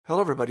Hello,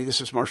 everybody. This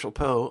is Marshall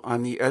Poe.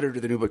 I'm the editor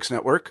of the New Books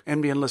Network.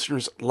 NBN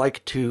listeners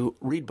like to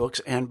read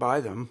books and buy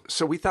them.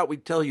 So we thought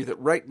we'd tell you that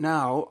right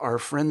now, our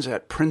friends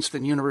at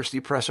Princeton University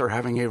Press are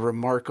having a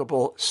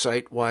remarkable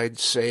site-wide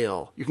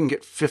sale. You can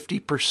get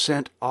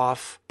 50%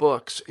 off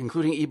books,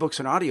 including ebooks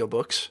and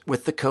audiobooks,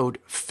 with the code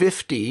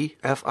 50,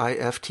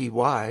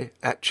 F-I-F-T-Y,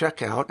 at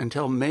checkout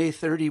until May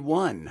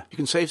 31. You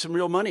can save some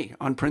real money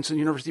on Princeton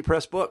University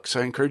Press books.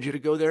 I encourage you to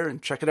go there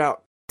and check it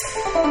out.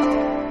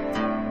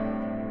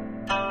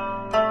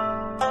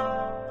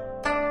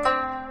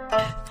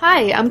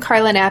 Hi, I'm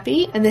Carla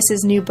Nappi, and this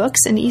is New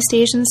Books in East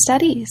Asian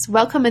Studies.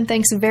 Welcome and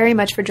thanks very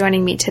much for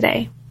joining me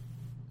today.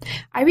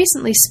 I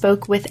recently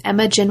spoke with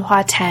Emma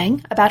Jinhua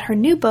Tang about her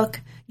new book,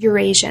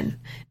 Eurasian: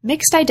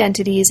 Mixed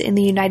Identities in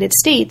the United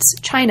States,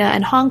 China,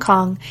 and Hong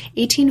Kong,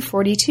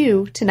 1842 to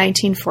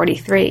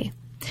 1943.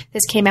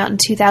 This came out in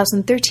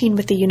 2013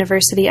 with the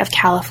University of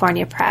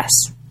California Press.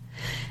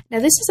 Now,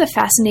 this is a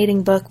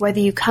fascinating book, whether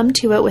you come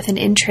to it with an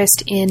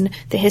interest in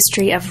the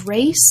history of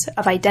race,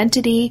 of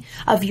identity,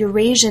 of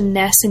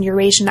Eurasian-ness and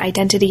Eurasian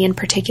identity in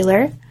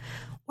particular,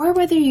 or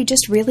whether you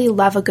just really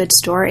love a good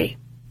story.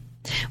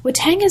 What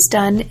Tang has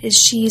done is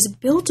she's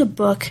built a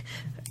book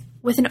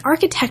with an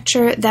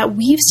architecture that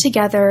weaves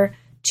together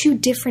two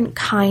different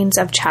kinds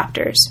of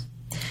chapters.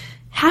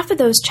 Half of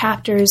those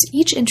chapters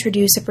each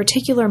introduce a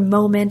particular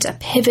moment, a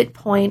pivot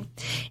point,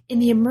 in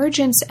the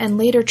emergence and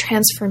later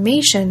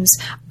transformations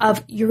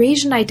of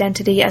Eurasian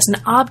identity as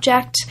an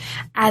object,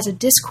 as a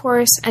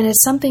discourse, and as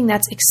something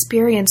that's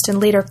experienced and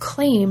later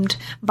claimed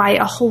by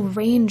a whole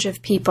range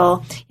of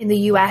people in the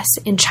US,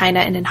 in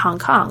China, and in Hong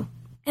Kong.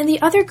 And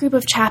the other group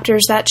of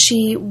chapters that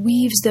she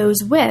weaves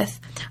those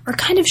with are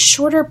kind of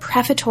shorter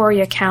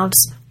prefatory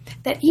accounts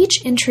that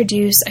each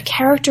introduce a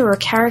character or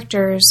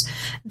characters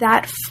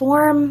that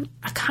form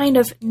a kind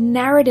of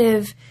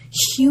narrative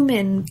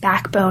human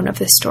backbone of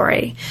the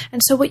story. And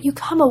so what you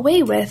come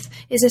away with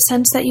is a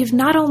sense that you've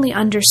not only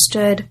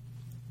understood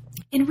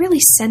in really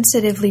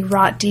sensitively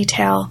wrought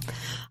detail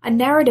a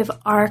narrative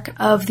arc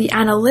of the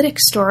analytic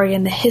story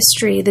and the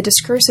history, the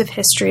discursive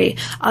history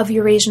of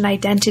Eurasian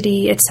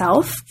identity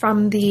itself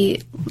from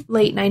the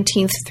late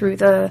 19th through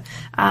the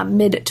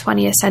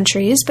mid-20th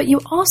centuries, but you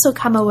also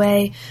come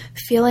away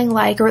feeling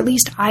like, or at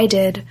least I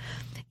did,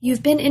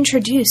 you've been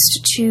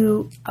introduced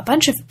to a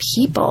bunch of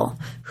people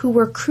who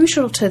were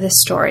crucial to this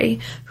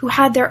story, who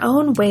had their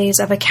own ways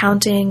of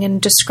accounting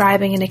and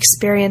describing and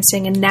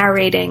experiencing and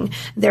narrating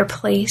their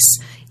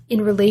place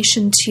in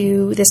relation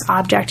to this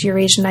object,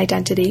 Eurasian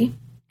identity.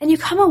 And you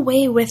come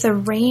away with a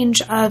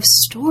range of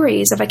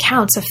stories, of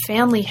accounts, of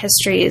family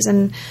histories,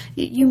 and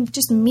you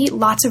just meet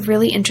lots of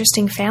really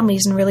interesting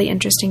families and really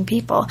interesting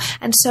people.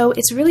 And so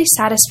it's really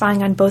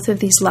satisfying on both of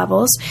these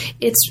levels.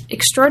 It's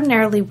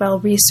extraordinarily well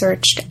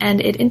researched,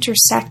 and it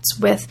intersects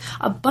with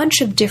a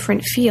bunch of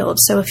different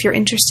fields. So if you're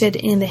interested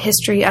in the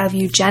history of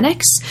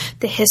eugenics,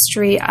 the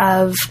history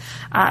of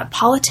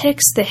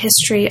politics, the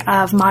history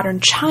of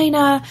modern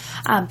China,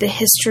 the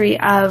history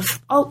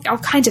of all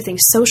kinds of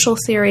things, social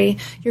theory,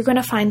 you're going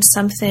to find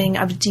something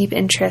of deep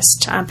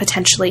interest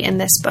potentially in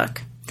this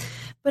book.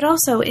 But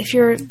also, if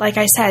you're, like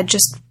I said,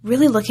 just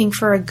really looking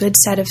for a good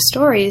set of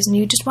stories and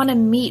you just want to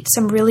meet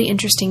some really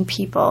interesting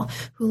people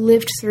who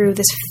lived through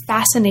this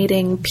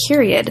fascinating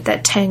period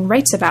that Tang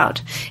writes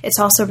about, it's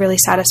also really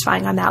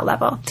satisfying on that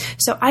level.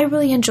 So I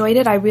really enjoyed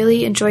it. I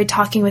really enjoyed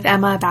talking with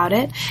Emma about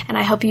it, and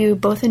I hope you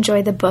both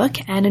enjoy the book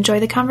and enjoy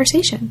the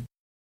conversation.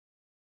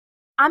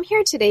 I'm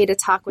here today to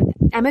talk with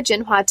Emma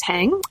Jinhua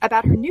Tang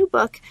about her new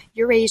book,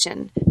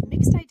 Eurasian: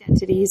 Mixed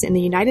Identities in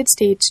the United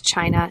States,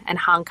 China, and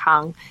Hong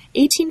Kong,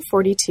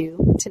 1842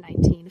 to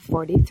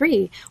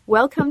 1943.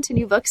 Welcome to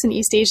New Books in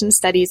East Asian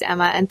Studies,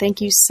 Emma, and thank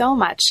you so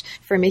much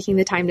for making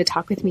the time to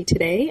talk with me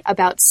today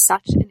about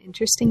such an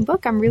interesting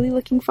book. I'm really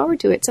looking forward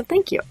to it, so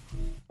thank you.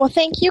 Well,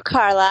 thank you,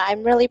 Carla.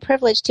 I'm really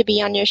privileged to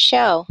be on your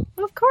show.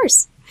 Well, of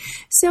course.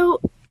 So,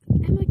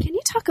 Emma, can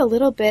you talk a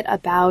little bit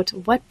about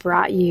what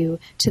brought you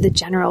to the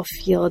general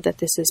field that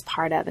this is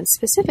part of? And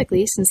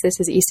specifically, since this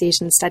is East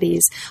Asian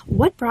Studies,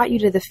 what brought you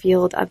to the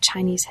field of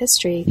Chinese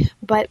history,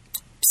 but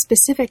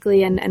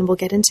specifically, and we'll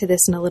get into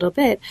this in a little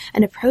bit,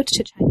 an approach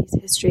to Chinese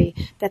history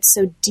that's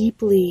so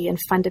deeply and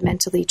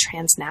fundamentally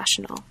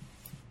transnational?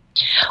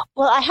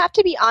 Well, I have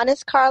to be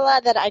honest,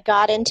 Carla, that I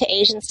got into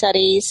Asian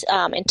studies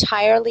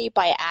entirely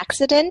by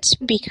accident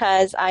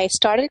because I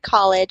started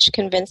college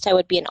convinced I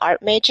would be an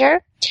art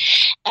major.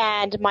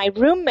 And my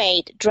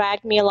roommate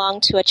dragged me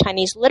along to a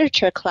Chinese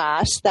literature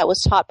class that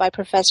was taught by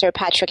Professor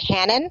Patrick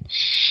Hannon.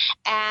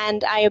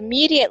 And I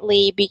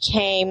immediately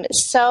became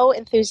so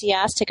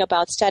enthusiastic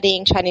about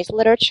studying Chinese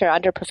literature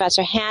under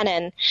Professor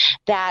Hannon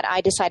that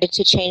I decided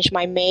to change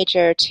my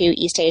major to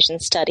East Asian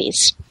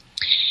Studies.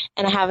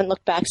 And I haven't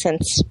looked back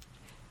since.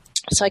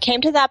 So I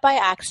came to that by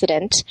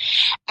accident.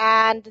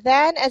 And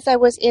then as I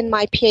was in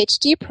my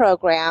PhD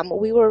program,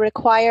 we were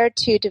required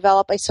to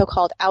develop a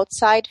so-called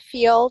outside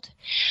field,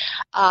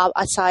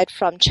 aside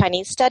from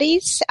Chinese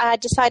studies. I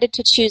decided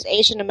to choose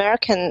Asian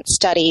American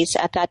studies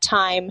at that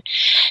time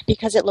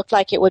because it looked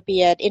like it would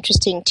be an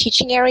interesting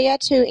teaching area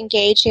to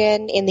engage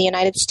in the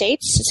United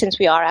States, since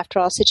we are, after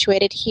all,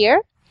 situated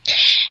here.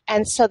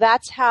 And so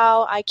that's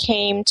how I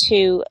came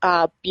to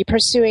be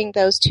pursuing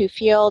those two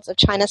fields of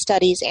China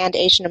studies and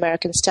Asian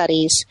American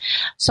studies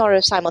sort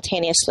of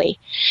simultaneously.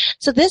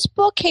 So this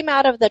book came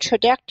out of the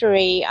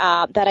trajectory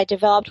that I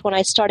developed when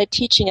I started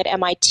teaching at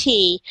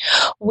MIT,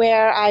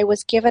 where I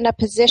was given a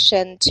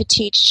position to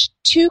teach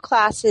 2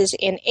 classes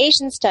in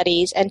Asian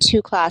studies and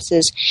 2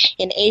 classes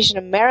in Asian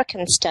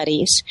American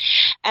studies.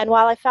 And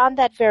while I found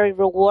that very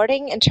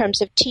rewarding in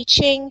terms of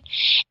teaching,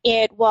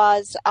 it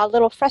was a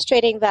little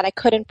frustrating that I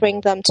couldn't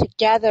bring them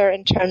together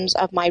in terms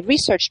of my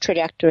research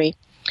trajectory.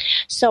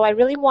 So I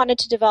really wanted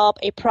to develop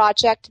a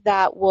project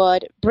that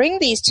would bring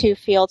these 2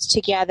 fields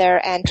together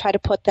and try to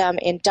put them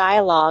in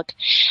dialogue.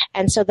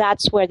 And so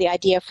that's where the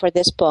idea for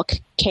this book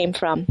came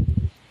from.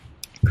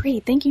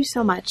 Great. Thank you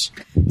so much.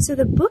 So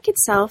the book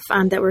itself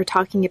that we're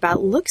talking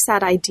about looks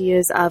at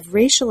ideas of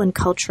racial and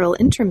cultural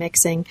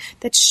intermixing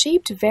that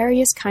shaped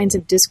various kinds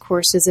of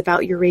discourses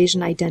about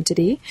Eurasian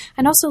identity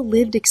and also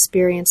lived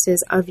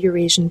experiences of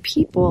Eurasian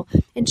people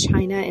in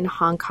China, in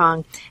Hong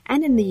Kong,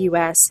 and in the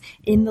U.S.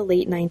 in the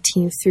late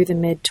 19th through the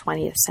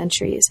mid-20th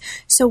centuries.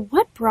 So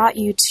what brought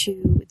you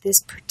to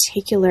this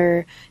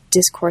particular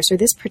discourse or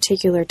this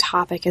particular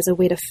topic as a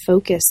way to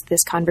focus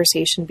this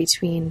conversation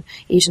between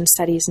Asian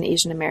studies and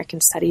Asian American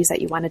studies that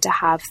you wanted to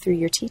have through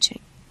your teaching?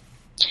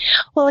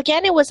 Well,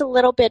 again, it was a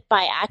little bit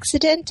by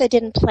accident. I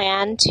didn't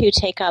plan to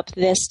take up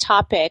this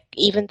topic,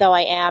 even though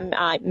I am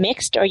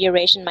mixed or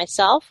Eurasian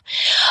myself.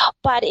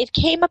 But it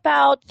came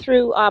about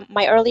through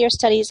my earlier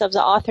studies of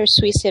the author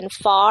Sui Sin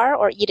Far,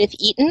 or Edith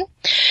Eaton,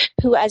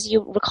 who, as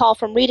you recall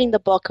from reading the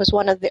book, was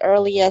one of the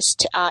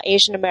earliest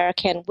Asian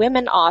American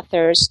women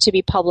authors to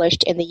be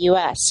published in the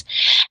U.S.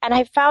 And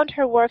I found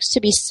her works to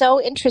be so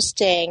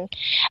interesting,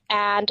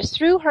 and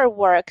through her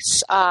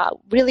works,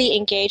 really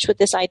engaged with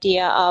this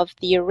idea of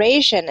the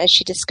Eurasian, as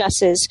she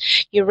discusses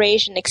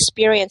Eurasian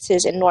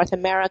experiences in North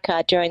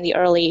America during the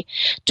early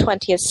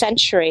 20th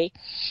century.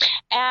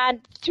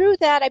 And through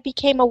that, I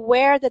became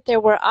aware that there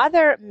were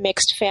other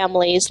mixed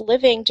families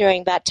living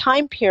during that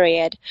time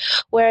period,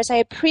 whereas I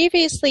had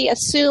previously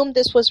assumed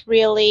this was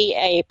really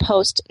a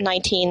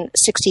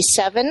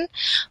post-1967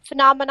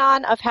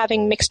 phenomenon of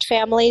having mixed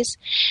families.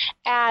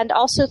 And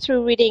also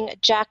through reading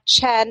Jack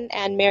Chen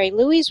and Mary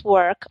Louie's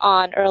work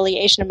on early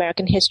Asian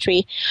American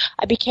history,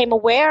 I became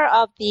aware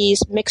of these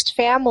mixed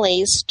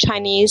families,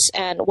 Chinese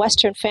and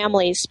Western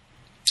families,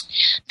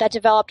 that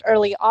developed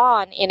early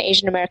on in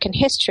Asian American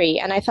history.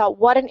 And I thought,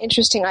 what an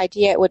interesting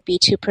idea it would be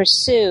to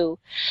pursue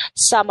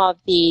some of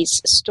these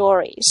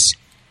stories.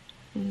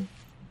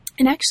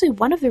 And actually,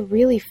 one of the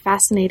really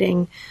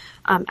fascinating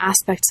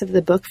aspects of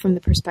the book from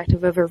the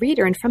perspective of a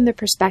reader and from the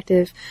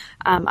perspective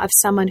of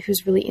someone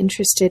who's really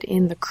interested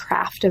in the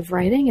craft of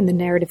writing and the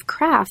narrative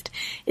craft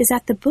is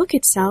that the book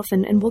itself,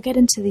 and we'll get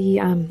into the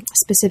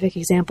specific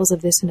examples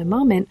of this in a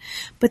moment,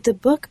 but the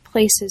book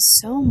places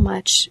so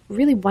much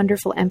really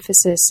wonderful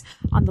emphasis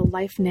on the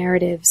life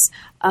narratives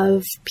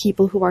of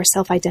people who are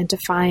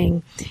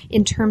self-identifying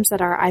in terms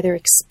that are either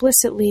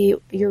explicitly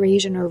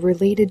Eurasian or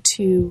related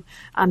to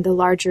the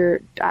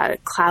larger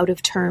cloud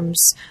of terms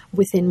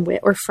within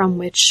or from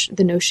which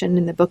the notion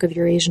in the Book of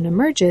Eurasian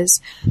emerges.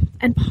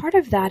 And part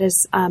of that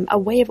is a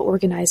way of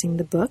organizing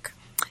the book,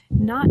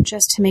 not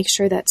just to make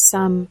sure that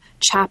some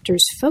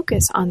chapters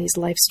focus on these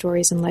life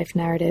stories and life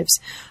narratives,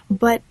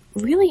 but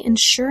really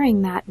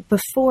ensuring that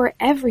before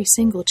every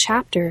single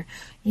chapter,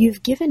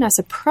 you've given us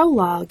a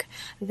prologue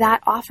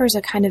that offers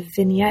a kind of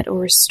vignette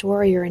or a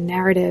story or a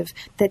narrative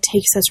that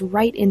takes us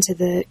right into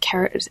the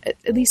characters,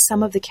 at least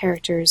some of the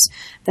characters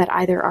that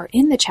either are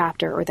in the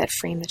chapter or that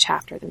frame the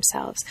chapter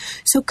themselves.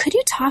 So could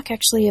you talk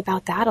actually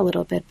about that a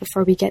little bit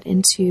before we get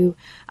into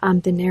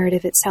the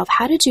narrative itself?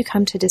 How did you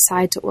come to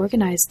decide to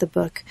organize the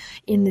book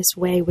in this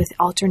way with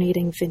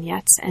alternating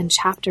vignettes and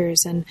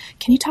chapters? And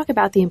can you talk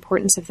about the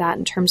importance of that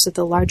in terms of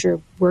the larger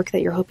work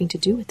that you're hoping to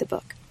do with the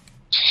book?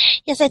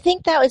 Yes, I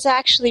think that was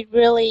actually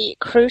really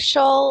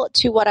crucial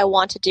to what I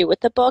want to do with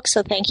the book,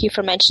 so thank you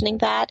for mentioning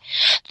that.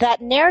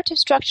 That narrative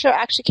structure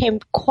actually came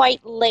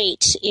quite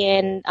late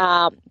in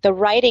the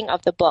writing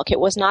of the book.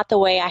 It was not the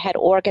way I had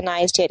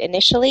organized it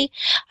initially.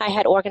 I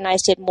had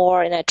organized it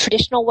more in a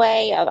traditional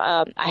way.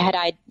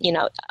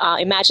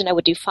 Imagined I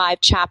would do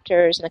 5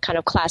 chapters in a kind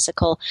of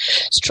classical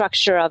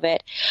structure of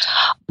it.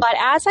 But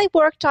as I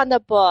worked on the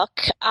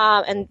book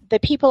and the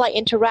people I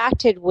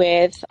interacted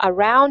with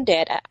around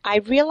it, I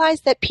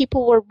realized that people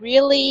people were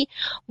really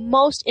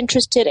most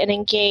interested and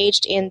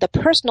engaged in the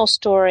personal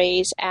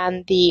stories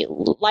and the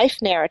life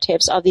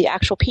narratives of the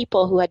actual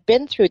people who had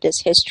been through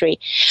this history,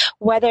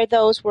 whether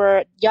those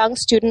were young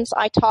students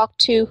I talked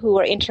to who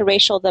were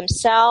interracial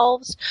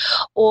themselves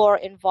or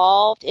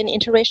involved in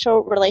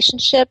interracial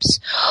relationships,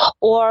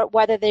 or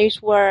whether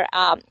these were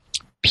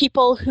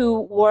people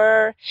who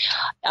were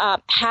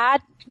had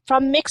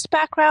from mixed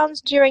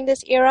backgrounds during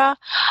this era.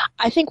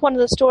 I think one of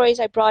the stories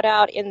I brought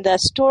out in the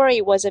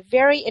story was a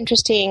very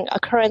interesting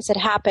occurrence that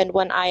happened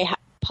when I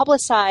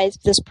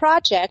publicized this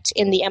project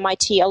in the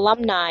MIT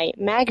Alumni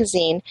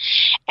magazine.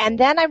 And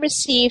then I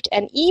received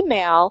an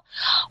email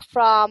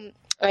from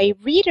a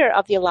reader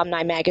of the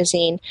Alumni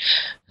magazine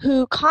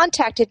who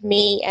contacted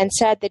me and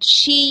said that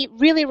she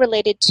really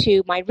related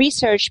to my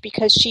research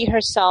because she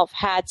herself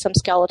had some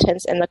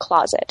skeletons in the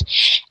closet.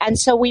 And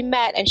so we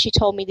met, and she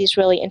told me these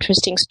really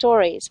interesting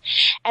stories.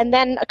 And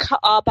then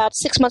about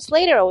 6 months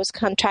later, I was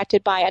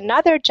contacted by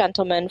another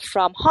gentleman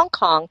from Hong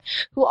Kong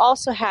who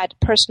also had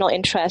personal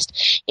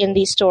interest in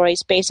these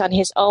stories based on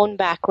his own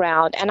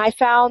background. And I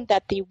found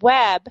that the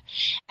web,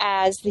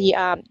 as the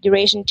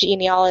Eurasian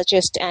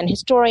genealogist and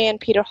historian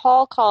Peter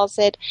Hall calls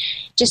it,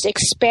 just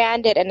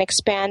expanded and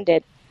expanded.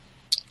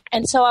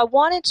 And so I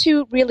wanted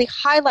to really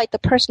highlight the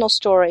personal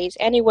stories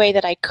any way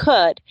that I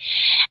could.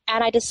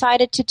 And I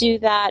decided to do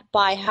that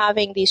by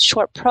having these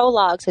short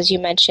prologues, as you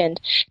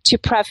mentioned, to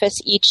preface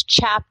each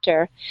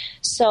chapter,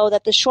 so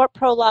that the short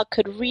prologue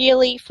could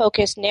really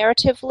focus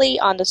narratively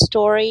on the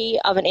story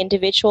of an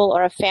individual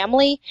or a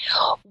family,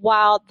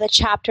 while the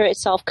chapter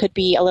itself could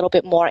be a little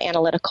bit more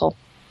analytical.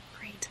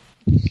 Great.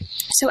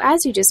 So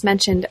as you just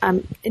mentioned,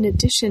 in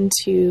addition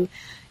to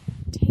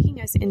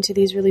taking us into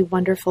these really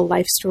wonderful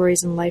life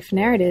stories and life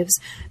narratives,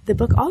 the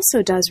book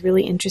also does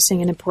really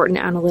interesting and important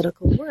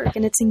analytical work,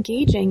 and it's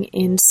engaging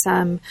in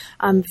some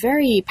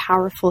very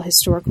powerful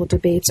historical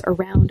debates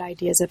around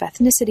ideas of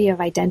ethnicity, of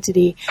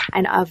identity,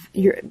 and of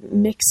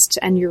mixed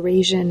and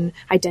Eurasian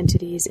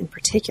identities in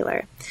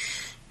particular.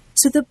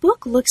 So the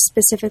book looks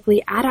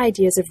specifically at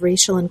ideas of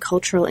racial and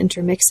cultural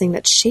intermixing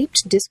that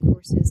shaped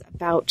discourses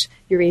about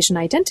Eurasian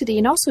identity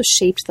and also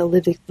shaped the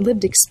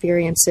lived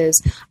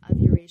experiences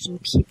of Eurasian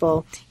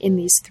people in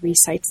these three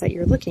sites that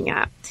you're looking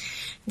at.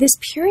 This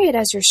period,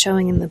 as you're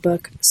showing in the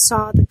book,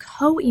 saw the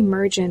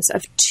co-emergence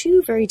of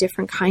two very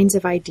different kinds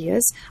of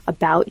ideas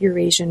about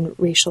Eurasian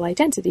racial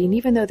identity. And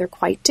even though they're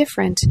quite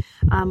different,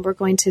 we're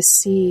going to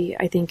see,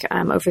 I think,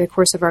 over the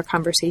course of our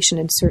conversation,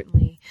 and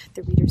certainly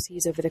the reader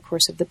sees over the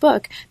course of the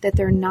book, that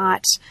they're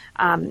not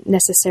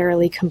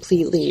necessarily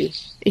completely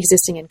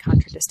existing in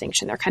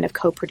contradistinction. They're kind of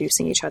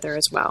co-producing each other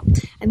as well.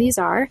 And these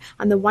are,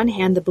 on the one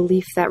hand, the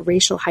belief that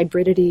racial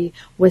hybridity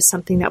was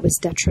something that was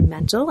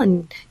detrimental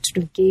and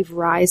sort of gave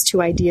rise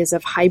to ideas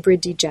of hybrid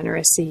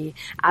degeneracy,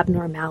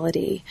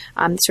 abnormality.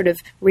 Sort of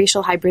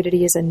racial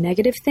hybridity is a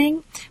negative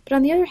thing. But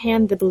on the other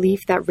hand, the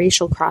belief that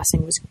racial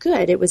crossing was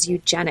good, it was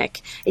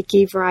eugenic. It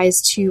gave rise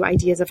to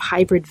ideas of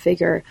hybrid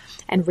vigor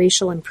and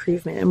racial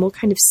improvement. And we'll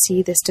kind of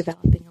see this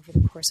developing over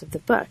the course of the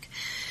book.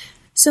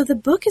 So the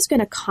book is going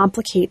to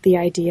complicate the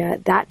idea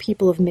that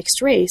people of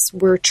mixed race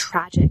were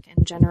tragic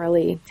and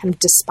generally kind of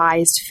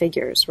despised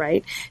figures,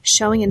 right?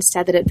 Showing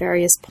instead that at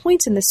various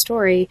points in the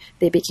story,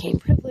 they became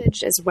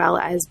privileged as well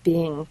as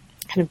being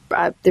kind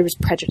of, there was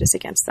prejudice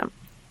against them.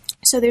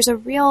 So there's a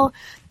real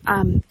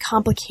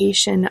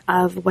complication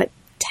of what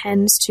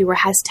tends to or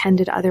has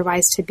tended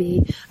otherwise to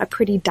be a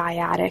pretty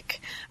dyadic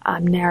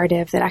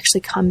narrative that actually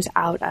comes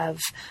out of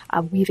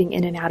weaving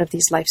in and out of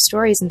these life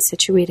stories and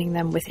situating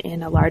them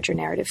within a larger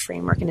narrative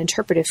framework, an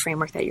interpretive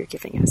framework that you're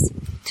giving us.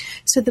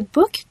 So the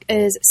book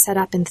is set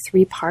up in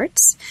three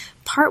parts.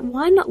 Part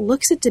one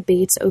looks at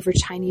debates over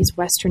Chinese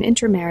Western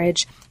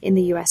intermarriage in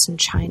the U.S. and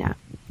China.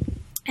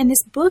 And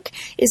this book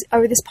is,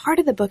 or this part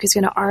of the book is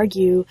going to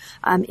argue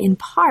in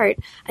part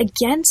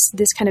against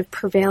this kind of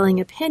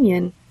prevailing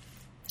opinion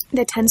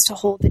that tends to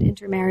hold that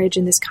intermarriage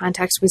in this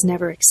context was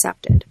never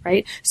accepted,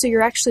 right? So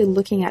you're actually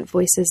looking at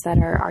voices that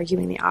are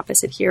arguing the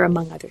opposite here,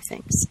 among other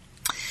things.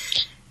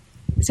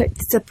 So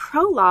it's a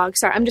prologue.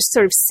 Sorry, I'm just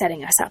sort of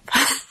setting us up.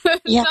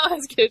 Yeah.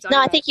 No,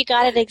 I think you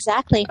got it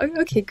exactly.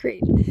 Okay,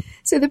 great.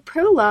 So the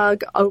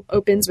prologue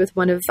opens with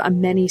one of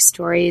many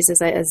stories,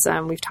 as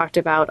we've talked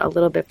about a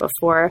little bit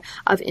before,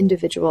 of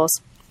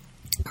individuals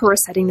who are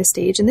setting the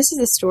stage. And this is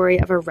the story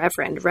of a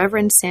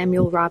Reverend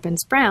Samuel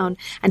Robbins Brown,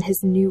 and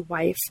his new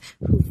wife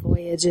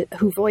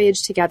who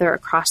voyaged together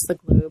across the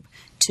globe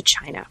to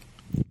China.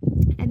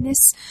 And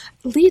this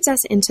leads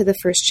us into the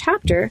first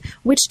chapter,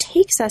 which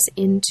takes us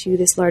into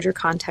this larger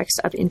context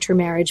of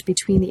intermarriage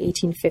between the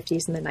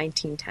 1850s and the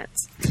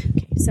 1910s.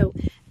 Okay, so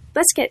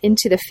let's get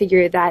into the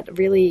figure that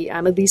really,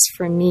 at least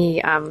for me,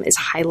 is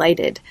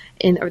highlighted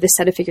in, or the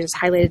set of figures is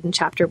highlighted in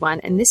chapter one.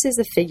 And this is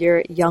the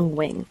figure Young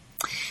Wing.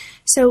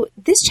 So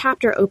this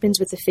chapter opens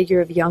with the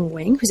figure of Young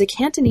Wing, who's a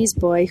Cantonese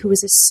boy who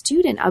was a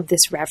student of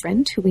this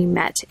reverend who we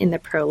met in the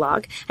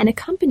prologue and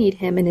accompanied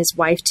him and his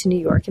wife to New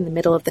York in the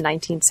middle of the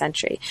 19th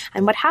century.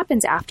 And what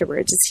happens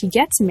afterwards is he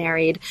gets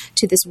married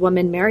to this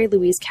woman, Mary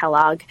Louise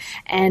Kellogg,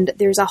 and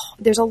there's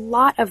a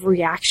lot of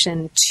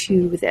reaction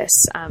to this,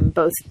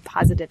 both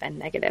positive and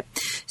negative.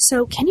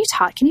 So can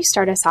you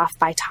start us off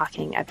by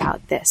talking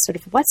about this, sort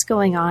of what's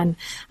going on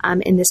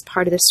in this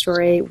part of the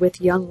story with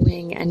Young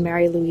Wing and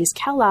Mary Louise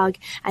Kellogg,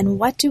 and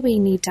what do we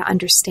need to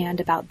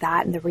understand about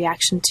that and the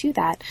reaction to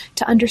that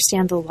to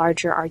understand the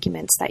larger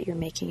arguments that you're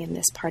making in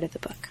this part of the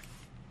book?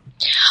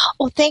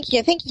 Well, thank you.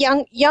 I think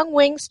Young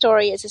Wing's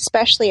story is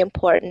especially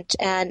important,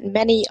 and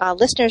many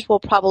listeners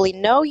will probably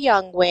know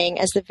Young Wing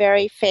as the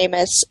very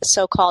famous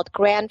so-called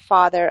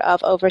grandfather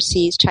of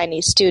overseas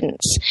Chinese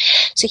students.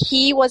 So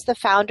he was the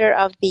founder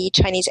of the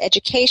Chinese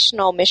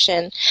educational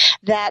mission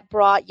that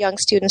brought young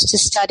students to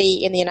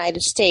study in the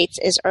United States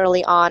as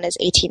early on as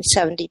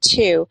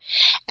 1872.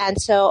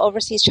 And so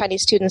overseas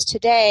Chinese students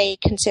today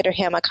consider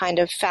him a kind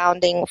of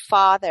founding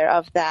father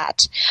of that.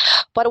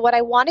 But what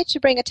I wanted to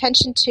bring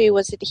attention to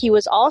was that he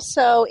was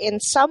also in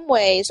some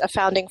ways a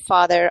founding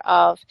father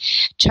of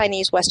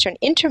Chinese Western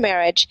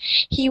intermarriage.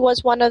 He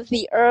was one of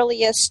the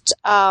earliest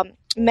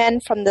men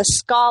from the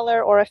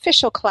scholar or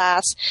official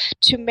class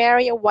to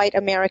marry a white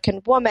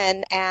American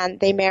woman, and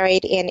they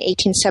married in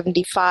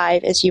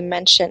 1875, as you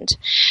mentioned.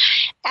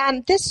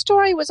 And this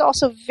story was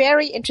also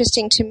very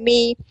interesting to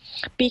me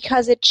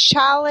because it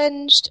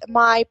challenged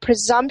my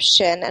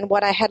presumption and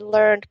what I had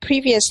learned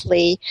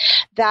previously,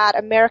 that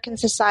American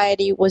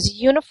society was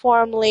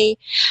uniformly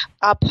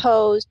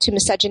opposed to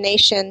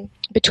miscegenation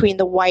between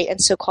the white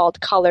and so-called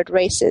colored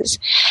races.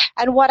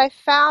 And what I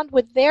found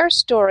with their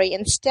story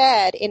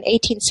instead in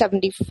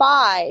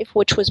 1875,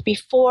 which was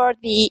before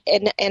the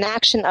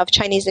enaction of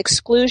Chinese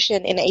exclusion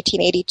in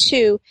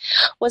 1882,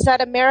 was that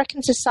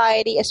American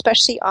society,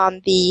 especially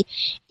on the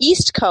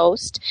East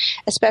Coast,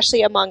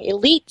 especially among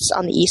elites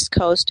on the East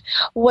Coast,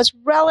 was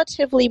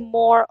relatively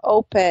more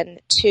open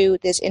to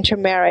this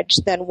intermarriage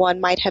than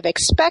one might have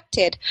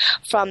expected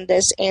from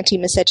this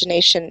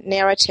anti-miscegenation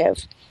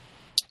narrative.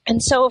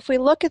 And so if we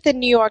look at the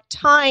New York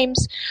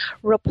Times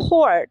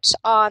report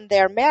on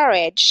their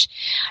marriage,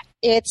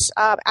 it's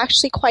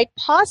actually quite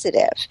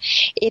positive.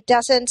 It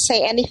doesn't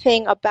say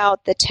anything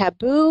about the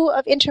taboo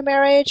of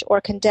intermarriage or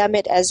condemn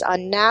it as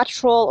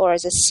unnatural or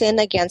as a sin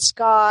against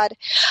God,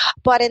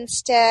 but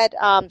instead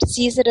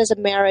sees it as a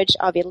marriage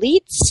of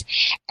elites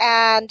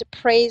and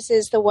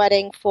praises the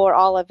wedding for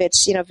all of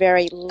its,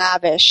 very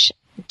lavish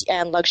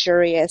and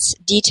luxurious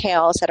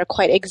details that are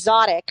quite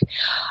exotic,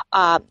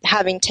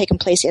 having taken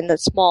place in the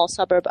small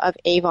suburb of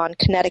Avon,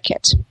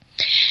 Connecticut.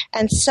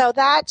 And so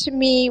that, to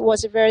me,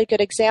 was a very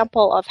good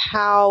example of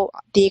how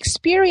the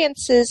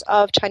experiences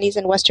of Chinese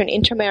and Western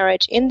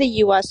intermarriage in the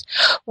U.S.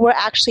 were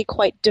actually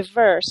quite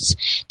diverse,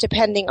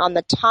 depending on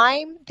the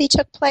time they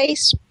took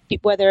place,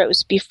 whether it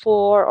was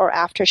before or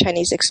after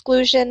Chinese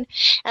exclusion,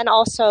 and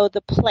also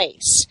the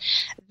place,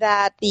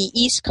 that the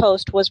East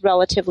Coast was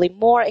relatively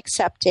more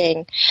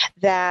accepting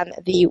than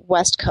the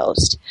West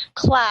Coast.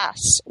 Class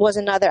was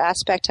another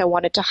aspect I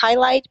wanted to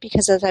highlight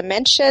because, as I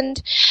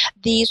mentioned,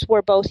 these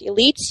were both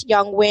elites.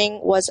 Young Wing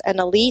was an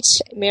elite.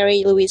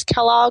 Mary Louise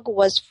Kellogg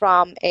was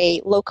from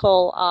a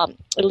local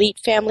elite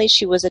family.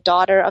 She was a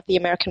daughter of the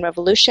American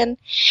Revolution.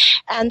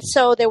 And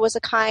so there was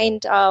a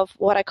kind of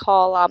what I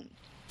call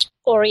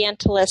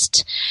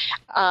Orientalist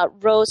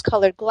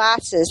rose-colored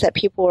glasses that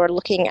people were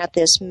looking at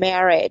this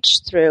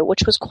marriage through,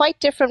 which was quite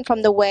different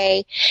from the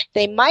way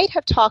they might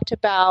have talked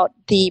about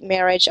the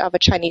marriage of a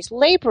Chinese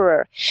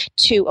laborer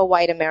to a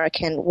white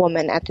American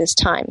woman at this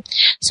time.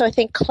 So I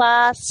think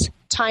class,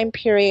 time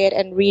period,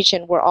 and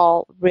region were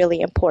all really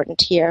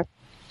important here.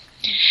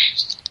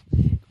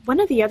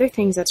 One of the other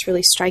things that's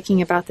really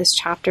striking about this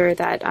chapter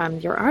that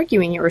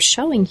you're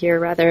showing here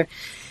rather,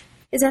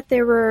 is that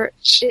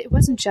it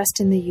wasn't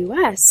just in the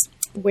U.S.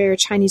 where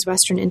Chinese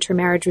Western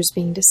intermarriage was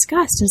being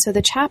discussed. And so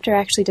the chapter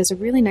actually does a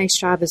really nice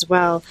job as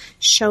well,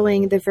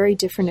 showing the very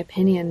different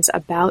opinions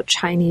about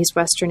Chinese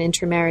Western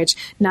intermarriage,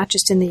 not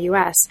just in the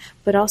U.S.,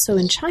 but also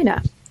in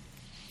China.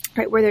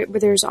 Right, where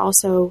there's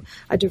also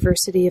a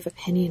diversity of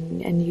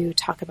opinion, and you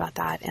talk about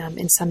that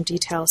in some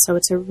detail. So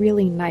it's a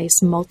really nice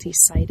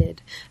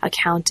multi-sided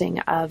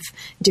accounting of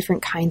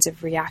different kinds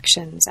of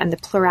reactions and the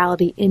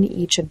plurality in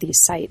each of these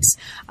sites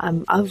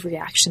of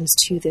reactions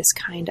to this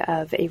kind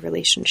of a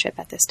relationship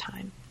at this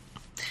time.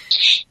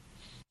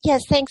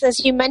 Yes, thanks.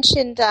 As you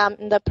mentioned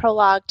in the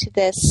prologue to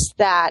this,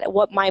 that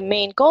what my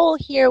main goal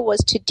here was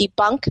to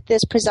debunk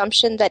this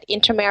presumption that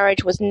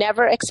intermarriage was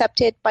never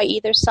accepted by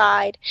either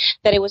side,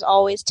 that it was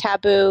always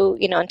taboo,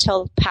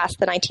 until past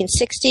the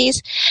 1960s.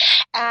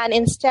 And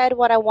instead,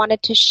 what I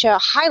wanted to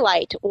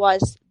highlight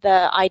was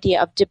the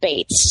idea of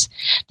debates,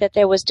 that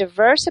there was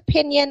diverse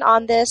opinion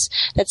on this,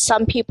 that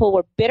some people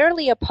were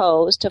bitterly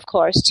opposed, of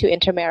course, to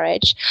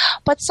intermarriage,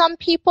 but some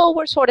people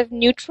were sort of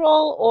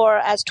neutral, or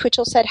as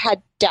Twitchell said,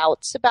 had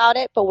doubts about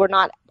it, but were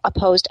not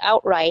opposed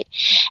outright.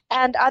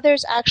 And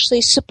others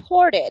actually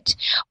supported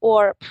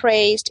or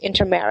praised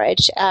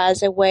intermarriage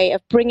as a way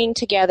of bringing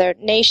together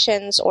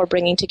nations or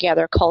bringing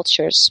together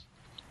cultures.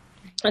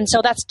 And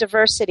so that's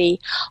diversity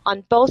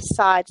on both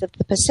sides of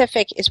the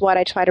Pacific is what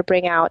I try to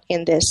bring out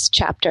in this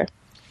chapter.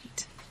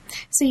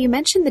 So you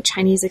mentioned the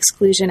Chinese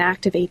Exclusion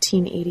Act of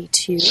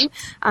 1882.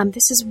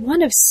 This is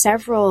one of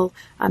several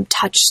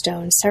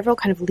touchstones, several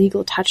kind of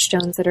legal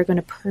touchstones that are going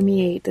to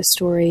permeate the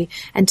story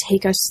and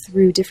take us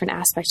through different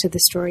aspects of the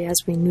story as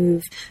we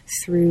move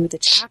through the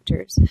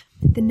chapters.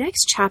 The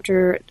next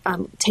chapter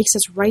takes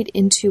us right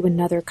into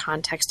another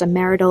context, a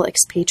Marital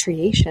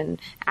Expatriation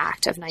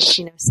Act of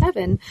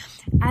 1907,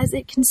 as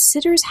it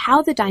considers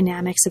how the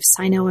dynamics of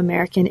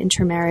Sino-American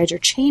intermarriage are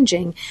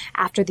changing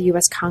after the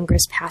U.S.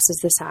 Congress passes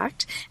this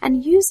act,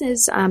 and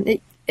uses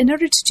in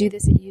order to do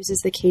this, it uses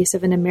the case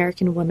of an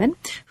American woman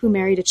who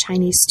married a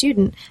Chinese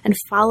student and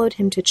followed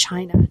him to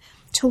China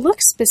to look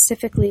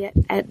specifically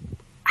at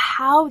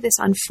how this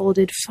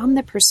unfolded from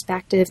the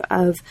perspective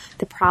of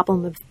the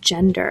problem of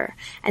gender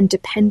and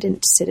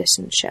dependent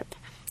citizenship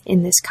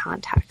in this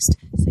context.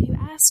 So you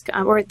ask,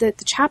 or the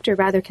chapter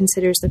rather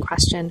considers the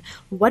question,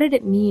 what did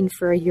it mean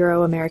for a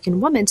Euro-American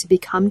woman to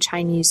become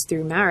Chinese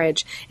through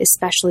marriage,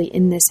 especially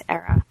in this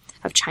era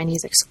of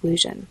Chinese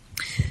exclusion?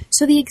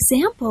 So the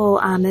example,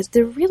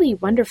 the really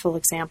wonderful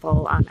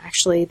example,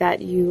 actually,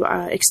 that you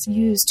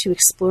use to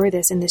explore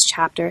this in this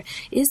chapter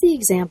is the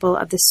example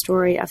of the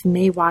story of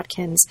May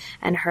Watkins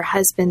and her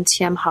husband,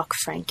 Tiem Hock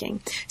Franking.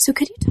 So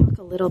could you talk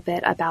a little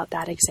bit about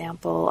that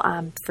example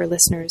for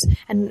listeners,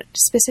 and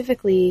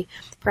specifically,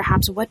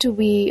 perhaps, what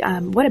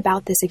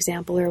about this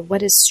example, or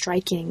what is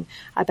striking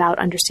about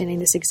understanding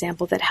this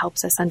example that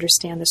helps us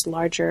understand this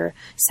larger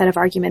set of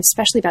arguments,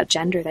 especially about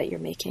gender, that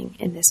you're making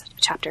in this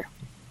chapter?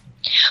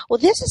 Well,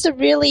 this is a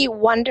really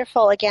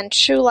wonderful, again,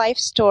 true life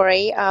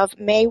story of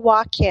May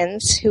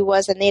Watkins, who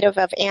was a native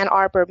of Ann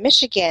Arbor,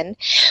 Michigan,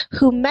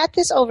 who met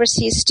this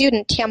overseas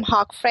student, Tiem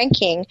Hock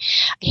Franking.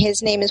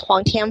 His name is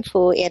Huang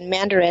Tianfu in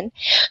Mandarin,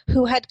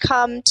 who had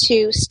come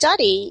to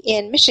study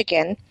in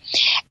Michigan.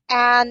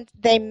 And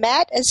they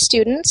met as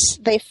students.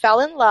 They fell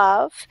in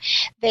love.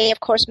 They,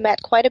 of course,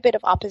 met quite a bit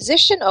of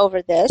opposition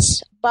over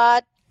this.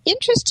 But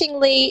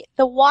interestingly,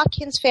 the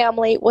Watkins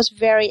family was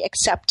very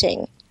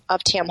accepting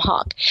of Tiem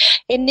Hock.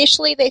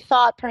 Initially, they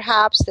thought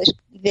perhaps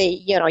the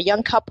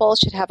young couple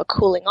should have a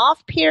cooling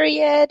off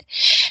period,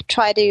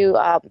 try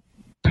to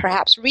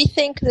perhaps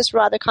rethink this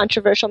rather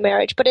controversial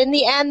marriage. But in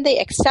the end, they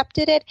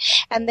accepted it,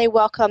 and they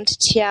welcomed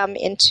Tiem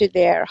into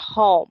their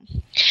home.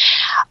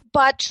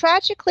 But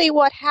tragically,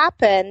 what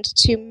happened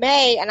to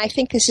May, and I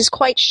think this is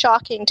quite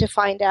shocking to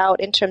find out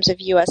in terms of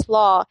U.S.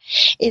 law,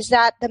 is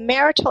that the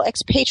Marital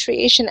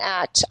Expatriation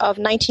Act of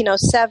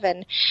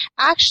 1907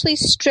 actually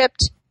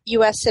stripped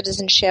U.S.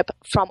 citizenship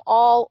from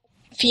all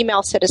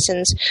female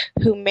citizens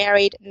who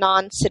married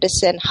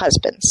non-citizen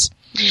husbands.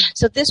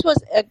 So this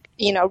was a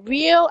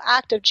real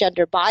act of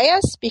gender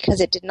bias, because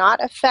it did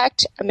not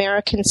affect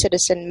American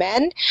citizen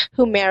men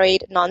who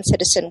married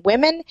non-citizen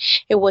women.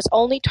 It was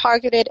only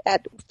targeted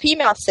at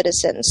female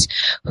citizens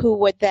who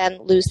would then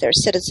lose their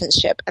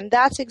citizenship. And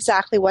that's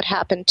exactly what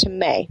happened to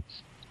May.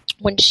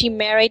 When she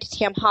married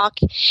Tiem Hock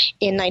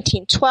in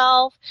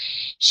 1912,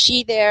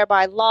 she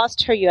thereby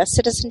lost her U.S.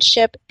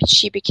 citizenship.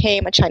 She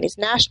became a Chinese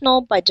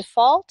national by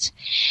default.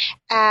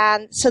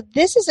 And so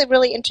this is a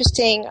really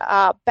interesting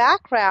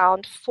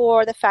background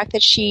for the fact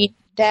that she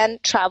then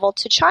traveled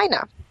to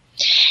China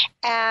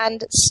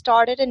and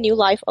started a new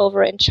life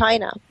over in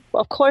China.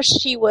 Of course,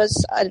 she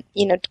was,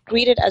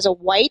 greeted as a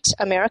white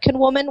American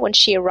woman when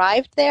she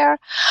arrived there,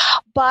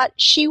 but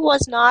she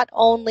was not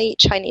only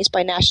Chinese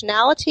by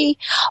nationality,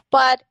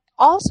 but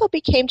also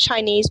became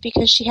Chinese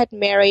because she had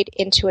married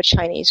into a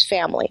Chinese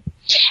family.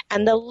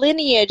 And the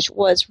lineage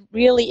was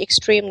really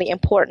extremely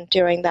important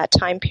during that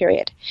time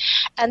period.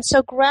 And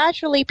so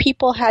gradually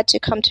people had to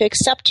come to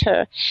accept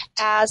her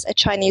as a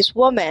Chinese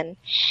woman.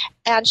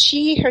 And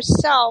she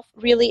herself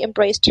really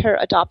embraced her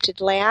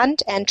adopted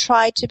land and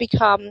tried to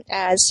become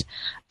as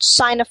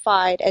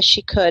Sinified as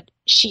she could.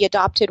 She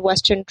adopted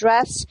Western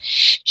dress.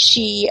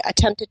 She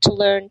attempted to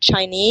learn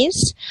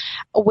Chinese,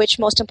 which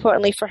most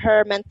importantly for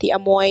her meant the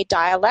Amoy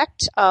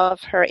dialect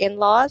of her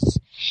in-laws.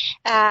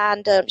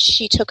 And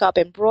she took up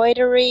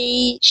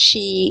embroidery.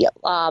 She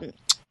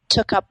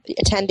took up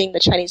attending the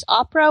Chinese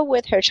opera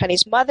with her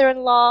Chinese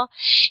mother-in-law.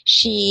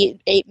 She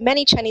ate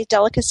many Chinese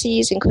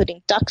delicacies,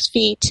 including duck's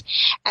feet.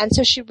 And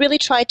so she really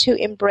tried to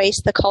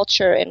embrace the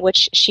culture in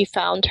which she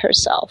found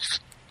herself.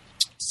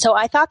 So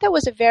I thought that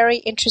was a very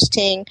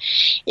interesting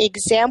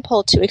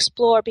example to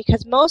explore,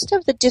 because most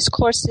of the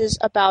discourses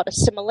about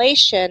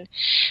assimilation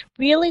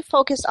really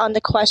focus on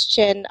the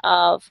question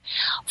of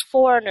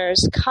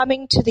foreigners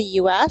coming to the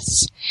U.S.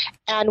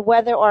 and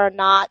whether or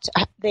not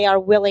they are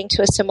willing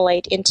to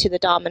assimilate into the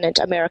dominant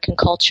American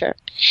culture.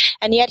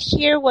 And yet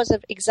here was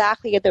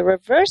exactly the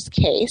reverse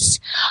case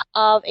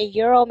of a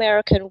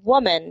Euro-American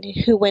woman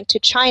who went to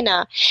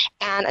China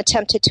and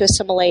attempted to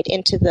assimilate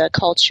into the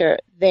culture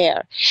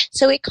there.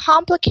 So it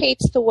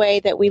complicates the way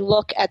that we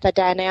look at the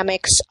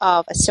dynamics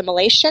of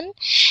assimilation.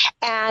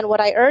 And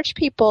what I urge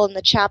people in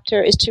the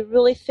chapter is to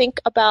really think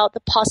about the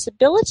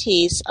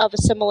possibilities of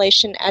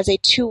assimilation as a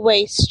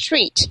two-way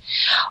street,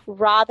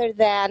 rather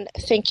than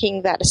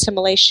thinking that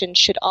assimilation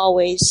should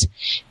always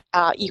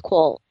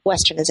equal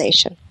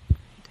Westernization.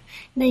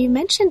 Now, you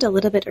mentioned a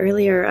little bit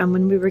earlier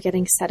when we were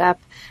getting set up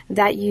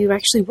that you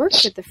actually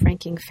worked with the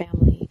Franking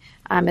family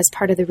as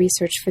part of the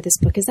research for this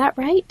book. Is that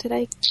right?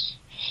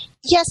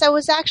 Yes, I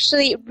was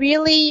actually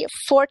really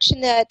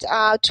fortunate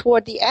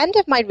toward the end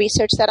of my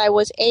research that I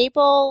was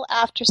able,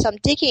 after some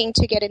digging,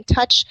 to get in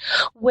touch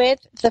with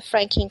the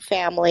Franking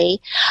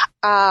family.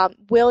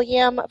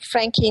 William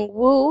Franking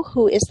Wu,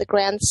 who is the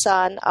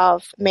grandson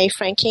of May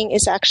Franking,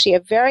 is actually a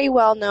very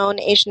well-known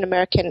Asian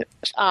American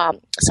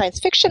science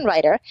fiction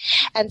writer,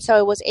 and so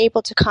I was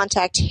able to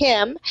contact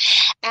him.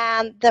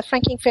 And the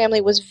Franking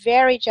family was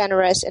very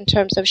generous in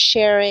terms of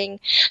sharing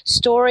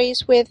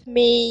stories with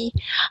me,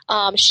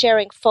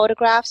 sharing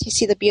photographs. You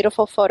see the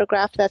beautiful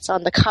photograph that's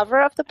on the cover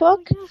of the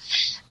book.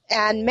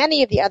 And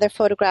many of the other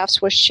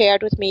photographs were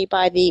shared with me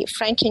by the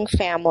Franking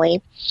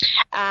family.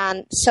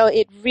 And so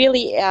it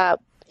really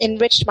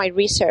enriched my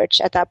research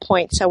at that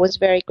point. So I was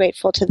very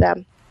grateful to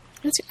them.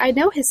 I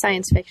know his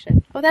science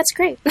fiction. Oh, that's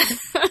great.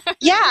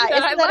 Yeah,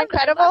 isn't that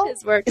incredible? I love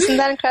his work. Isn't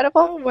that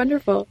incredible? Oh,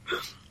 wonderful.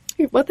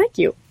 Well, thank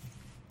you.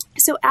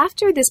 So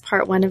after this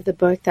part one of the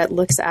book that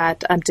looks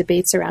at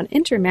debates around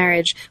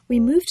intermarriage, we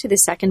move to the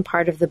second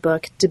part of the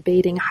book,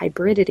 Debating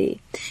Hybridity.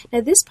 Now,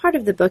 this part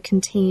of the book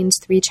contains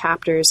 3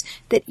 chapters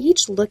that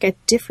each look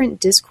at different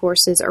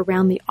discourses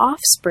around the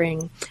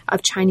offspring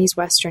of Chinese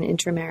Western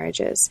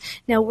intermarriages.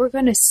 Now, we're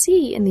going to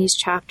see in these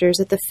chapters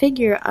that the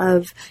figure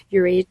of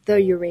the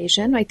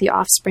Eurasian, like the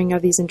offspring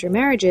of these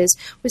intermarriages,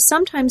 was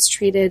sometimes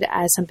treated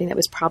as something that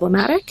was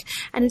problematic,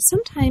 and it's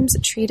sometimes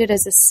treated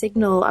as a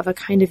signal of a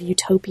kind of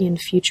utopian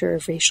future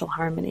of racial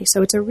harmony.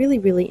 So it's a really,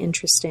 really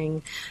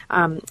interesting,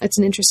 it's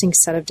an interesting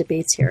set of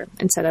debates here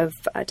and set of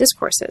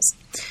discourses.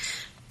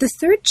 The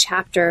third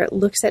chapter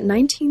looks at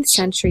 19th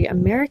century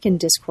American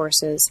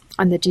discourses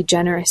on the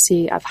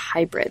degeneracy of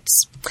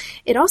hybrids.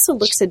 It also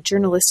looks at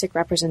journalistic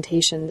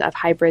representation of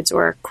hybrids,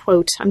 or,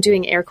 quote, I'm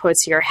doing air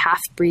quotes here,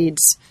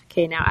 half-breeds,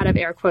 okay, now out of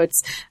air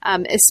quotes,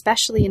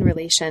 especially in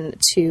relation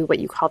to what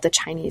you call the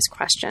Chinese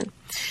question.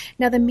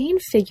 Now, the main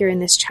figure in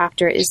this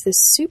chapter is this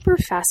super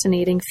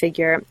fascinating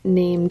figure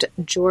named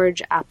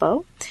George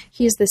Appo.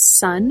 He is the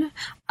son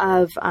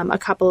of a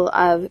couple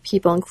of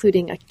people,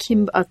 including a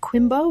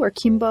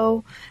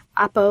Kimbo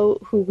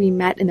Appo, who we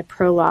met in the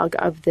prologue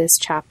of this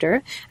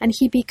chapter, and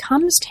he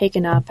becomes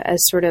taken up as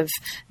sort of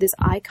this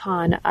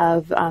icon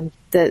of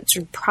the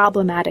sort of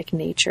problematic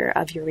nature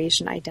of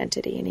Eurasian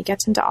identity, and he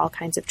gets into all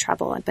kinds of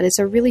trouble. But it's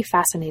a really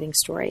fascinating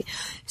story.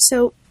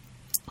 So,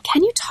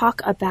 can you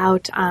talk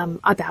about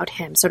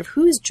him? Sort of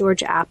who is George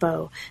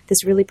Appo,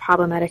 this really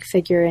problematic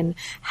figure, and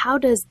how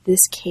does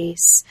this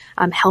case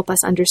help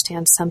us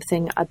understand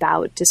something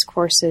about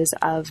discourses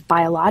of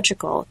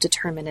biological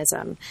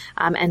determinism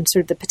and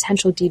sort of the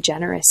potential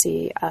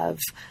degeneracy of,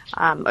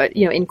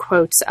 in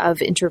quotes, of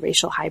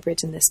interracial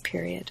hybrids in this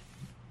period?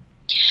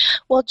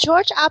 Well,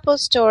 George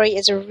Appo's story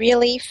is a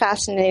really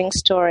fascinating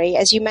story.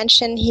 As you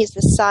mentioned, he's the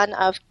son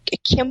of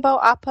Kimbo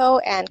Appo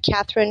and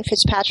Catherine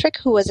Fitzpatrick,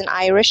 who was an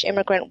Irish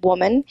immigrant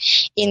woman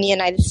in the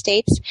United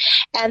States.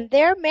 And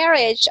their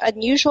marriage,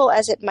 unusual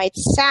as it might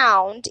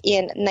sound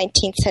in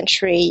 19th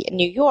century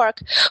New York,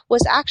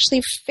 was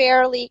actually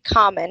fairly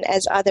common,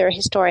 as other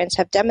historians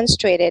have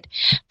demonstrated.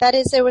 That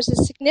is, there was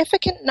a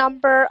significant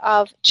number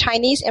of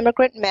Chinese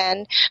immigrant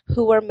men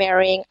who were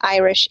marrying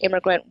Irish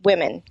immigrant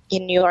women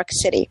in New York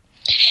City.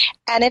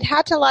 And it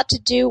had a lot to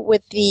do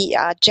with the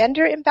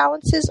gender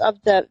imbalances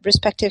of the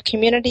respective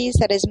communities.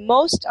 That is,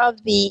 most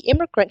of the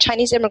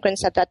Chinese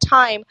immigrants at that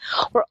time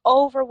were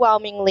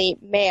overwhelmingly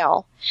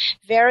male.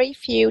 Very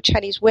few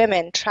Chinese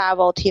women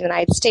traveled to the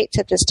United States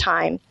at this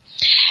time.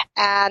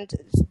 And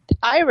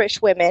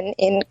Irish women,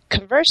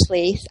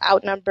 conversely,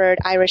 outnumbered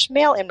Irish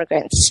male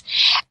immigrants.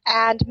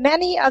 And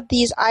many of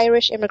these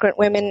Irish immigrant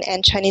women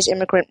and Chinese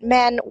immigrant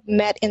men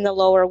met in the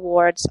lower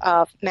wards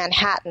of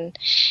Manhattan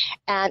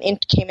and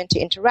came into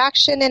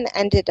interaction and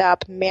ended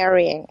up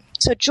marrying.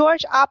 So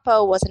George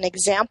Appo was an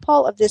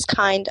example of this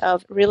kind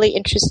of really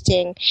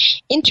interesting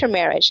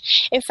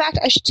intermarriage. In fact,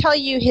 I should tell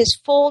you his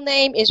full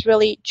name is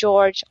really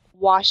George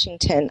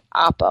Washington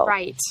Appo.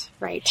 Right.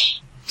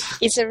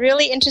 It's a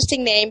really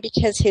interesting name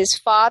because his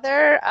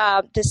father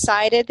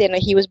decided,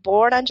 he was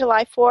born on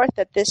July 4th,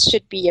 that this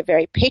should be a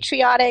very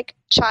patriotic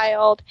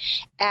child,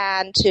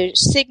 and to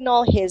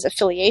signal his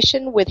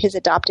affiliation with his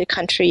adopted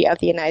country of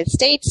the United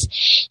States,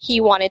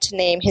 he wanted to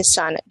name his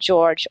son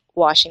George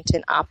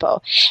Washington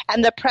Apo.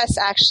 And the press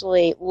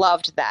actually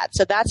loved that.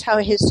 So that's how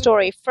his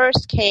story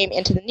first came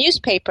into the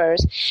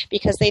newspapers,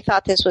 because they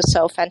thought this was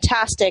so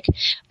fantastic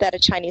that a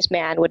Chinese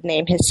man would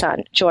name his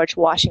son George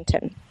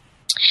Washington.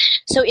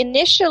 So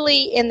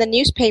initially in the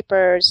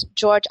newspapers,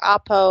 George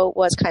Apo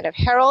was kind of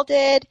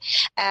heralded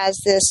as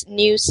this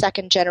new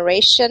second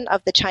generation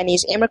of the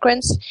Chinese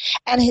immigrants.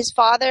 And his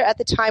father at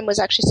the time was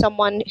actually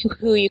someone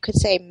who you could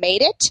say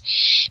made it,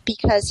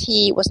 because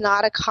he was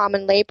not a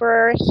common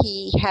laborer.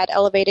 He had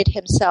elevated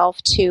himself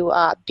to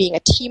being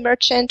a tea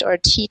merchant or a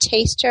tea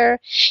taster.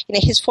 You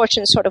know, his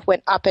fortune sort of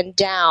went up and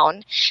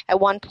down. At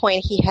one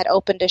point he had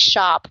opened a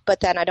shop,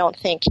 but then I don't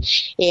think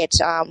it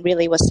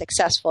really was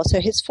successful. So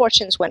his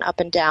fortunes went up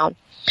and down.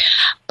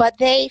 But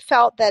they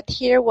felt that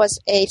here was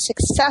a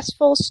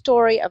successful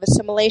story of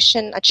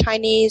assimilation, a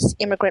Chinese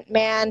immigrant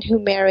man who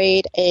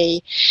married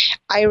a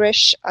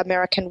Irish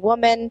American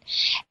woman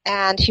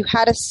and who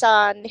had a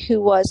son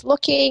who was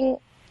looking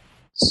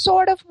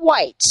sort of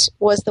white,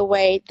 was the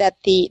way that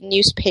the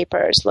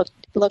newspapers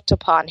looked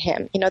upon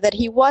him. You know, that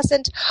he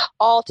wasn't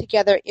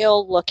altogether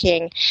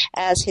ill-looking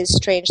as his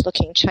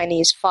strange-looking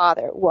Chinese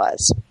father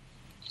was.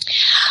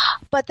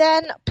 But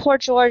then poor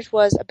George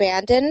was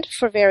abandoned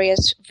for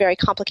various very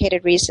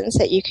complicated reasons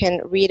that you can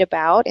read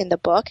about in the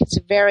book. It's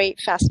a very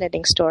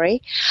fascinating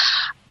story.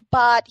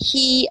 But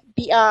he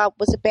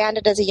was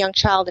abandoned as a young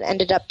child and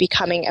ended up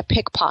becoming a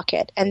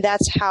pickpocket. And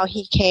that's how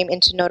he came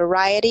into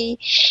notoriety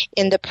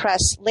in the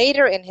press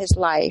later in his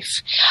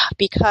life,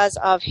 because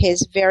of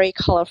his very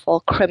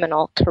colorful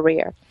criminal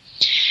career.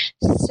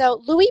 So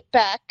Louis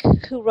Beck,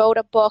 who wrote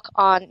a book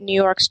on New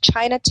York's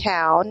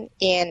Chinatown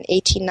in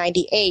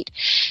 1898,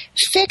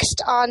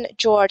 fixed on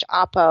George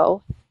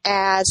Apo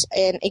as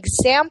an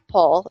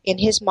example in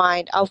his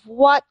mind of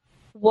what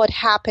would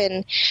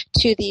happen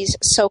to these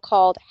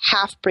so-called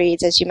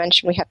half-breeds, as you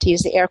mentioned, we have to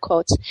use the air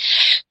quotes,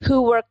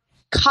 who were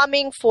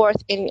coming forth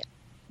in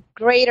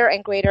greater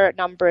and greater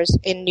numbers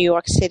in New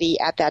York City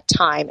at that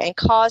time, and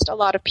caused a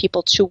lot of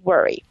people to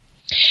worry.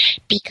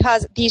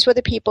 Because these were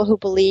the people who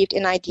believed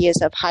in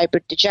ideas of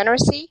hybrid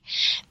degeneracy,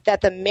 that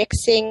the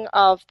mixing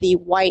of the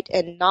white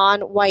and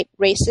non-white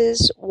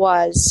races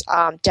was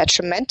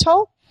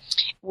detrimental,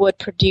 would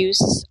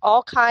produce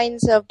all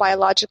kinds of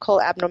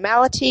biological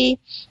abnormality,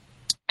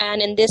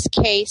 and in this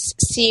case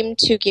seemed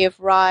to give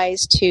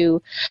rise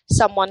to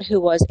someone who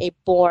was a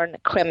born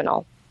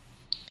criminal.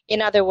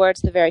 In other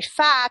words, the very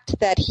fact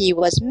that he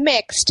was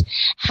mixed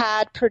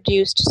had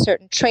produced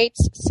certain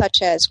traits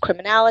such as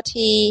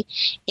criminality,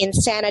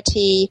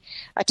 insanity,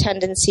 a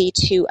tendency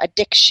to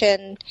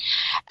addiction,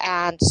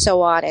 and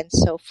so on and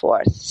so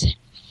forth.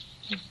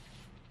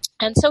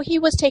 And so he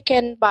was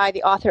taken by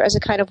the author as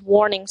a kind of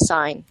warning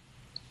sign.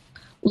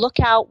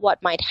 Look out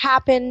what might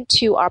happen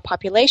to our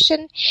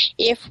population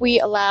if we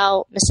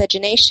allow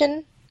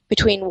miscegenation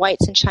between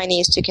whites and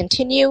Chinese to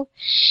continue.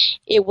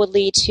 It would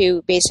lead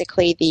to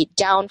basically the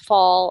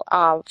downfall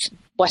of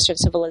Western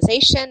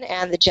civilization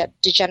and the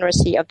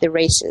degeneracy of the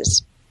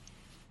races.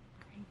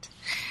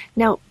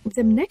 Now,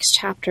 the next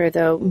chapter,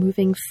 though,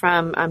 moving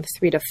from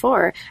 3 to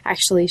 4,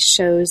 actually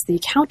shows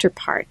the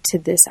counterpart to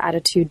this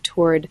attitude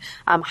toward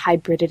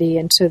hybridity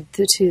and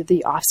to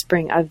the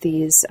offspring of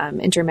these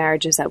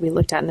intermarriages that we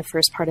looked at in the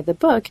first part of the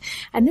book.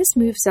 And this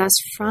moves us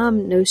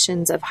from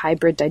notions of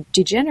hybrid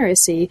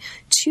degeneracy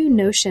to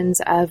notions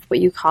of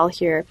what you call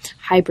here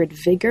hybrid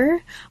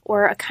vigor,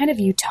 or a kind of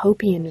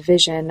utopian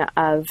vision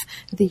of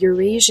the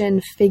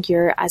Eurasian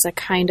figure as a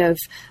kind of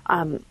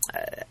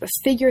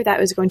figure that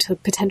was going to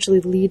potentially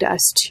lead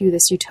us to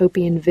this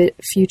utopian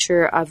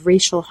future of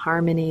racial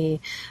harmony.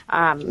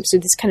 So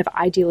this kind of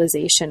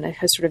idealization, a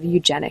sort of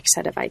eugenic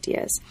set of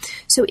ideas.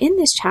 So in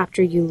this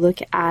chapter, you look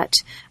at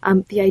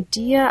the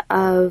idea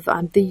of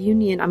the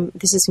union,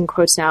 this is in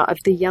quotes now, of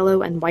the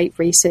yellow and white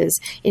races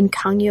in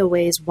Kang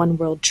Youwei's One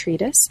World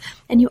Treatise.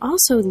 And you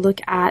also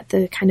look at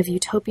the kind of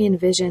utopian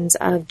visions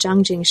of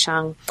Zhang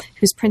Jingsheng,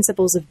 whose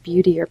principles of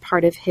beauty are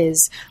part of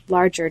his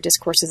larger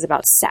discourses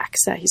about sex.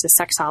 He's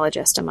a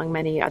sexologist, among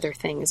many other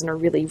things, and a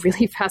really,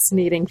 really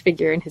fascinating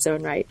figure in his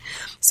own right.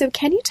 So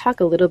can you talk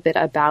a little bit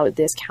about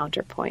this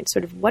counterpoint?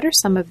 Sort of what are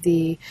some of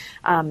the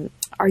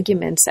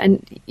arguments?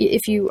 And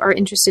if you are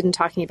interested in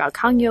talking about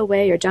Kang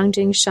Youwei or Zhang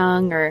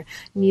Jingsheng or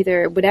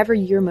neither, whatever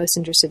you're most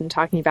interested in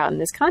talking about in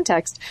this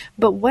context,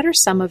 but what are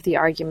some of the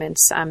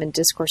arguments and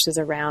discourses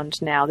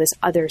around now this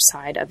other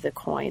side of the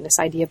coin, this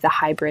idea of the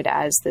hybrid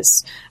as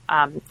this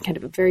kind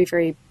of a very,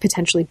 very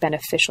potentially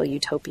beneficial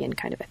utopian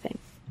kind of a thing?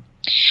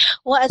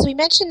 Well, as we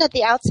mentioned at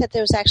the outset,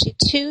 there was actually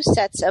two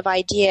sets of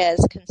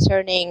ideas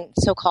concerning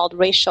so-called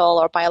racial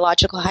or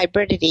biological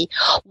hybridity.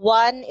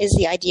 One is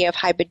the idea of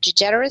hybrid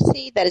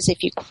degeneracy, that is,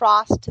 if you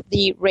crossed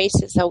the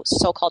races,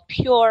 so-called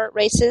pure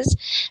races,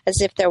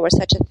 as if there were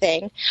such a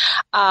thing,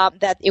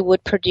 that it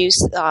would produce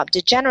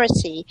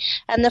degeneracy.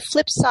 And the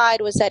flip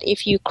side was that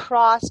if you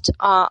crossed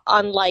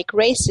unlike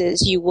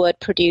races, you would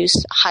produce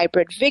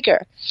hybrid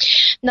vigor.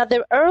 Now,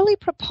 the early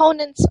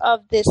proponents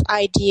of this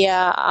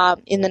idea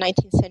in the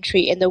 19th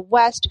century in the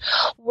West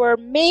were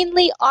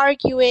mainly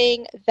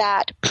arguing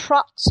that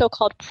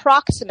so-called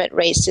proximate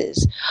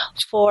races,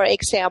 for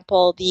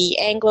example, the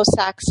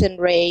Anglo-Saxon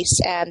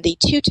race and the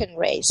Teuton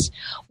race,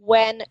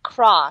 when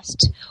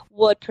crossed,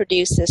 would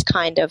produce this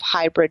kind of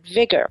hybrid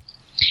vigor.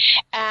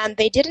 And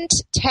they didn't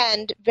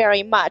tend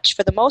very much,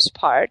 for the most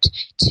part,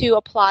 to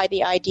apply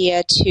the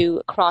idea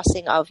to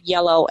crossing of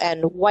yellow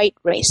and white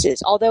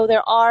races, although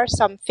there are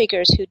some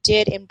figures who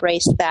did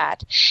embrace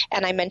that,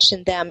 and I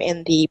mentioned them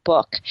in the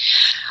book.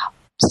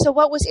 So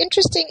what was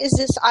interesting is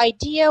this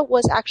idea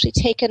was actually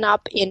taken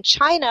up in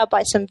China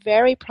by some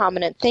very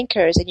prominent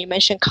thinkers, and you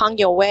mentioned Kang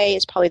Youwei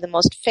is probably the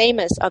most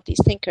famous of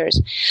these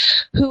thinkers,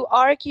 who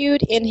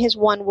argued in his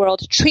One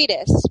World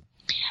treatise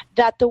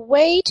that the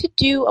way to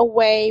do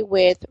away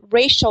with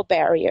racial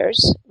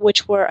barriers,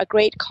 which were a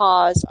great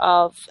cause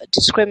of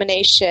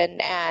discrimination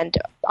and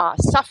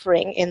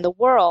suffering in the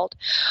world,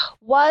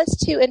 was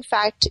to, in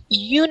fact,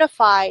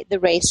 unify the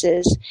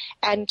races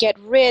and get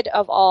rid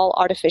of all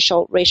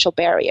artificial racial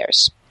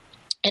barriers.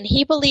 And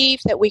he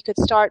believed that we could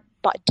start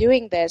by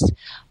doing this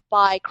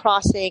by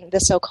crossing the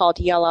so-called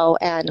yellow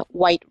and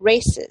white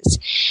races.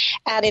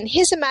 And in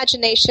his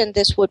imagination,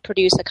 this would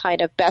produce a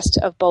kind of best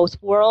of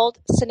both world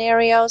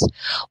scenarios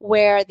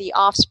where the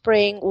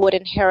offspring would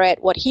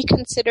inherit what he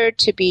considered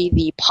to be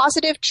the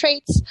positive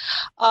traits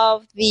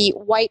of the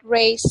white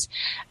race,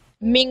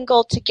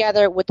 mingled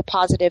together with the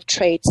positive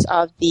traits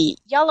of the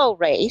yellow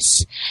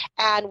race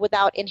and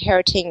without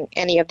inheriting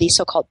any of the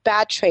so-called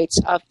bad traits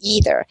of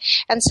either.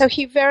 And so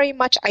he very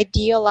much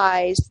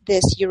idealized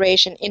this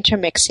Eurasian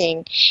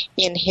intermixing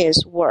in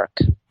his work.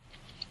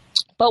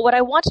 But what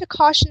I want to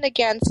caution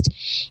against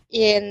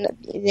in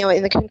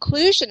the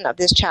conclusion of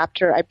this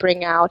chapter I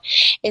bring out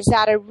is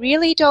that I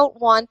really don't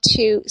want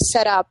to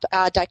set up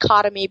a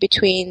dichotomy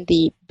between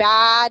the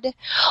bad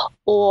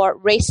or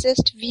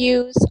racist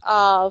views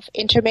of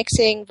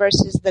intermixing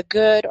versus the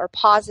good or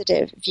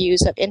positive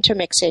views of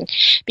intermixing.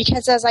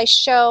 Because as I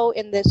show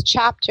in this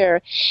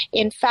chapter,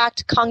 in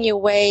fact, Kang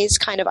Youwei's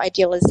kind of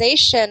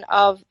idealization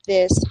of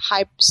this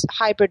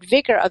hybrid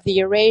vigor of the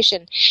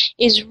Eurasian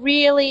is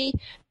really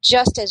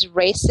just as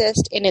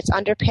racist in its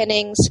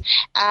underpinnings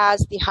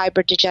as the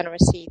hybrid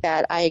degeneracy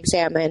that I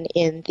examine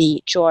in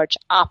the George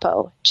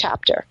Apo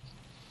chapter.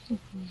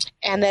 Mm-hmm.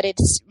 And that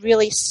it's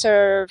really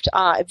served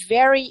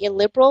very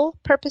illiberal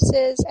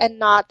purposes and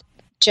not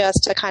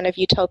just a kind of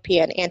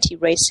utopian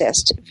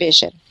anti-racist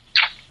vision.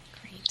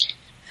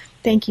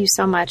 Thank you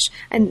so much.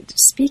 And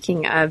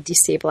speaking of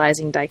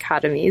destabilizing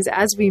dichotomies,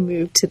 as we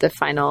move to the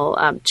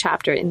final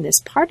chapter in this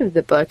part of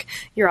the book,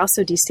 you're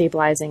also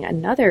destabilizing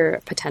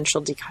another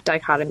potential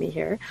dichotomy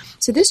here.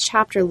 So this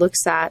chapter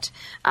looks at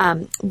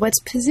what's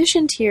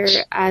positioned here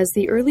as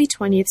the early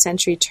 20th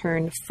century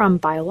turn from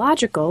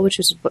biological, which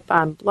is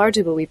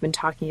largely what we've been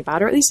talking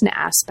about, or at least an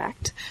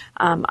aspect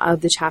of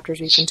the chapters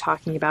we've been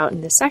talking about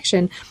in this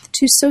section,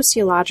 to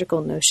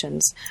sociological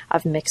notions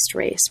of mixed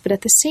race. But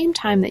at the same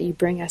time that you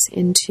bring us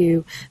into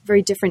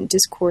very different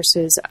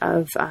discourses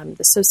of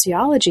the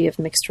sociology of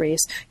mixed race,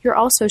 you're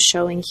also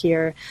showing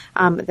here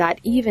that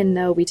even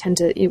though we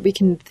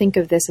can think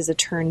of this as a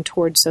turn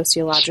towards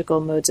sociological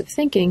modes of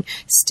thinking,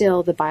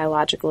 still the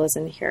biological is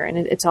in here. And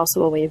it's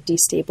also a way of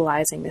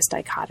destabilizing this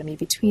dichotomy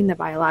between the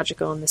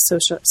biological and the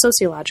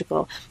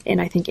sociological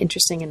in, I think,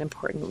 interesting and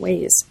important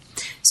ways.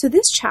 So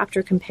this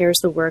chapter compares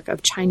the work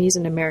of Chinese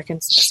and American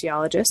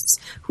sociologists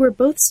who are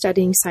both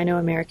studying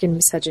Sino-American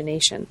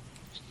miscegenation.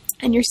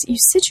 And you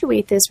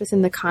situate this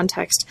within the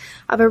context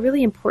of a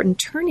really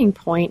important turning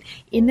point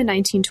in the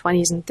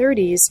 1920s and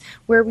 30s,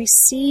 where we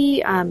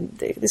see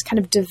this kind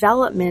of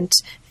development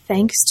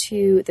thanks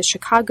to the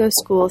Chicago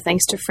School,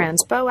 thanks to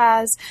Franz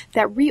Boas,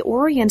 that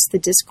reorients the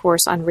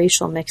discourse on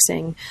racial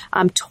mixing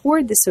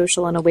toward the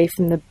social and away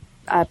from the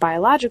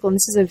biological, and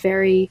this is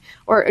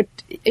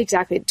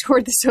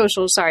toward the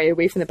social,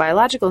 away from the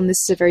biological, and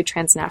this is a very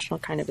transnational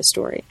kind of a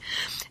story.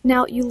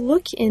 Now, you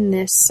look in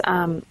this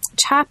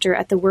chapter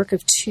at the work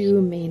of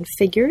two main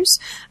figures.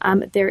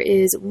 There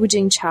is Wu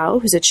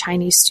Jingqiao, who's a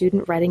Chinese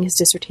student writing his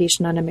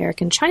dissertation on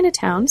American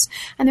Chinatowns,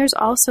 and there's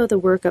also the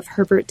work of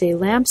Herbert Day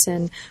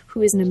Lamson,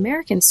 who is an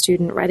American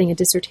student writing a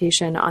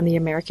dissertation on the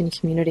American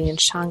community in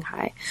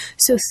Shanghai.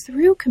 So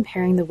through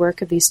comparing the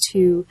work of these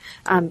two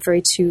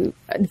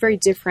very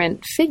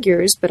different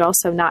figures, but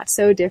also not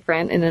so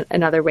different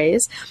in other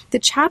ways, the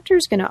chapter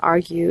is going to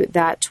argue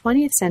that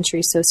 20th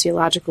century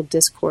sociological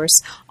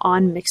discourse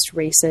on mixed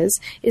races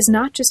is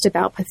not just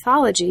about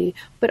pathology,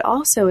 but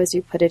also, as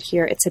you put it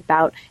here, it's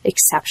about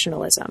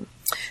exceptionalism.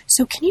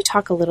 So can you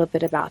talk a little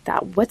bit about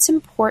that? What's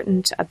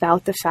important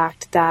about the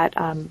fact that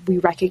we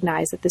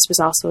recognize that this was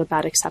also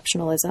about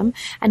exceptionalism?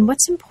 And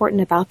what's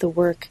important about the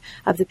work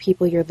of the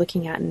people you're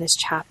looking at in this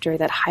chapter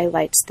that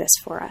highlights this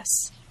for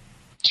us?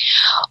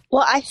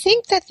 Well, I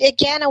think that,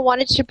 again, I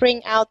wanted to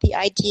bring out the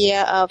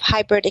idea of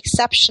hybrid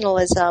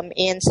exceptionalism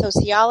in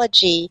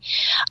sociology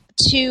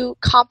to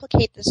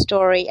complicate the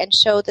story and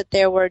show that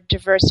there were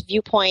diverse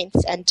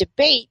viewpoints and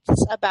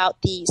debates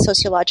about the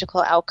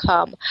sociological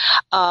outcome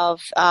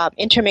of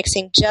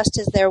intermixing, just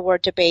as there were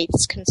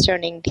debates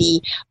concerning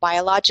the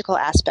biological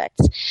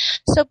aspects.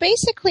 So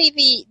basically,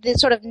 the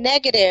sort of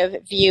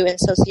negative view in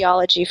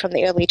sociology from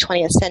the early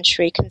 20th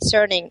century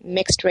concerning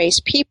mixed-race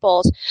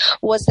peoples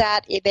was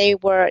that they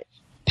were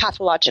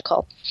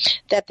pathological,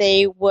 that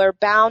they were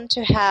bound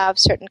to have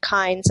certain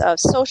kinds of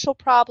social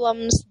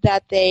problems,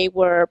 that they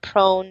were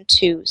prone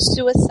to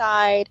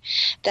suicide,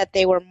 that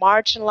they were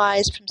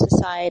marginalized from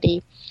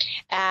society,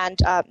 and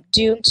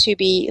doomed to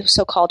be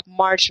so-called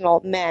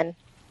marginal men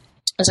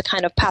as a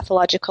kind of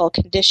pathological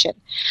condition.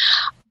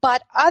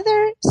 But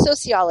other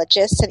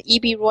sociologists, and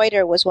E.B.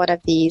 Reuter was one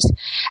of these,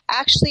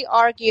 actually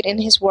argued in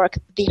his work,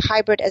 The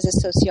Hybrid as a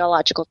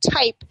Sociological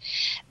Type,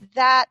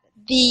 that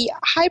the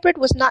hybrid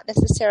was not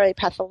necessarily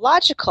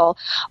pathological,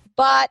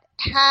 but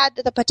had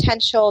the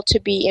potential to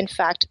be, in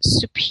fact,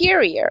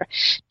 superior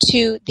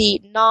to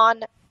the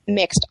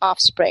non-mixed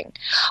offspring.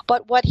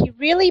 But what he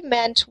really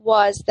meant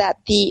was that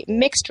the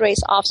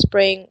mixed-race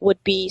offspring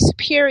would be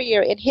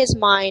superior, in his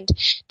mind,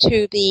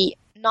 to the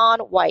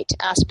non-white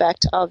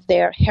aspect of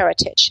their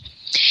heritage.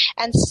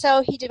 And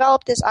so he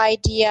developed this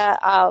idea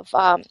of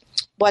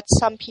what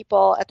some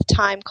people at the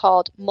time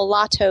called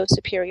mulatto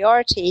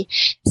superiority.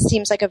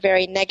 Seems like a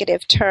very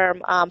negative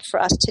term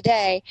for us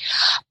today,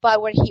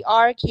 but when he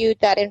argued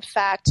that in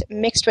fact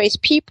mixed-race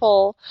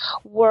people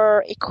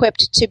were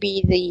equipped to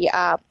be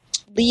the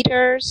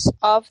leaders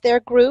of their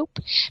group,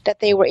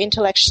 that they were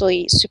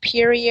intellectually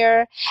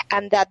superior,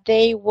 and that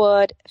they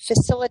would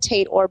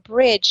facilitate or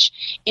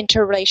bridge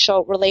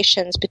interracial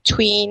relations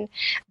between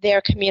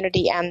their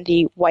community and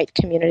the white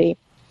community.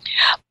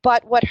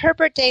 But what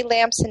Herbert Day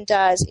Lamson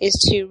does is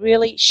to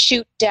really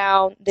shoot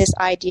down this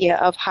idea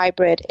of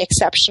hybrid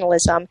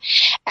exceptionalism.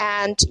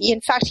 And in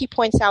fact, he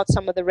points out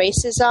some of the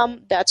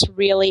racism that's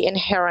really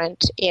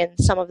inherent in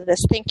some of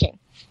this thinking.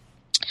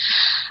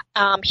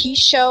 He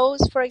shows,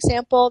 for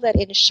example, that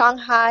in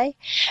Shanghai,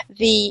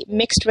 the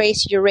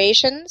mixed-race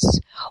Eurasians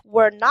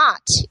were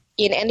not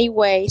in any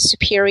way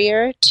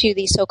superior to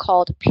the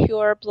so-called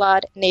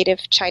pure-blood native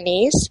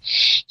Chinese.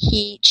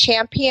 He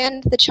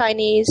championed the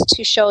Chinese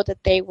to show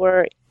that they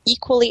were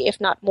equally,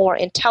 if not more,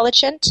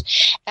 intelligent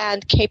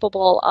and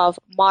capable of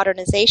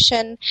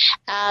modernization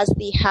as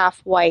the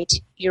half-white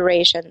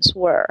Eurasians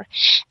were.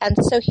 And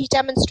so he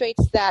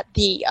demonstrates that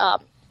the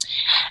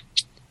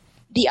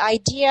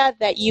idea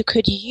that you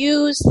could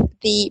use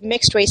the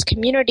mixed-race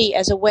community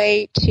as a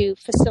way to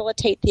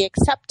facilitate the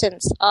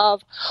acceptance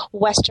of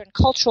Western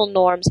cultural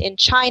norms in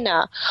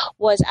China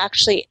was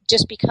actually,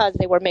 just because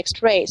they were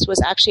mixed race,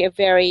 was actually a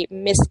very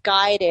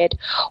misguided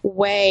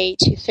way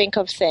to think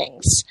of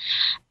things.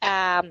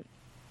 And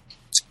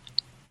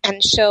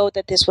show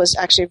that this was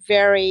actually a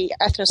very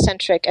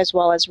ethnocentric as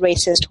well as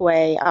racist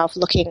way of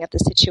looking at the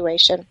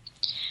situation.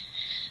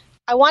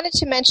 I wanted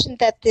to mention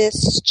that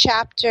this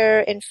chapter,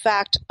 in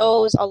fact,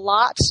 owes a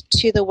lot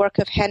to the work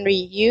of Henry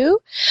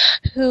Yu,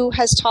 who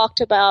has talked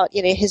about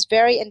his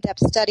very in-depth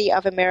study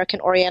of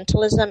American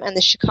Orientalism and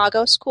the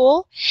Chicago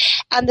School.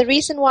 And the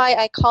reason why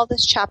I call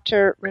this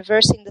chapter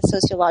Reversing the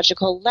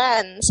Sociological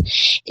Lens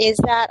is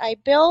that I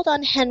build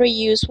on Henry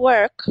Yu's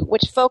work,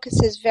 which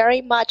focuses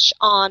very much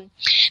on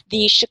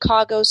the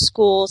Chicago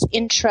School's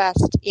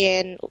interest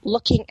in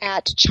looking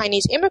at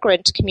Chinese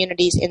immigrant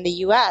communities in the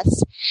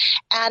U.S.,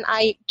 and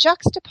I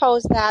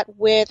juxtapose that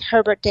with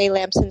Herbert Day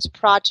Lamson's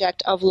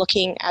project of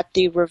looking at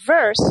the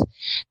reverse,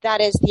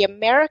 that is the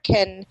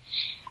American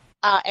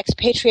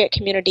expatriate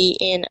community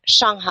in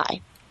Shanghai.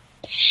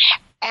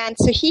 And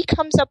so he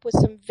comes up with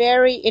some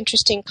very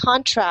interesting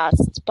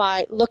contrasts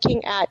by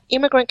looking at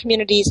immigrant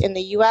communities in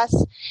the U.S.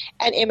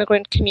 and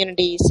immigrant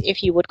communities,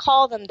 if you would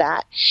call them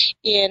that,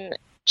 in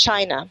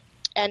China,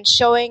 and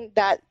showing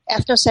that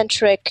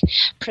ethnocentric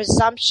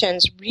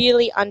presumptions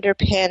really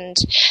underpinned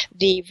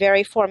the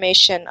very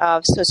formation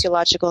of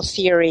sociological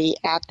theory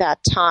at that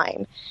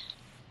time.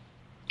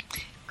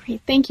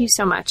 Great. Thank you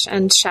so much.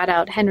 And shout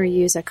out, Henry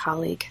Yu's a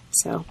colleague.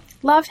 So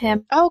love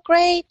him. Oh,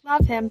 great.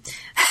 Love him.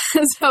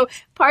 So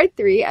part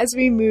 3, as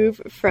we move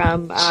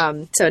from,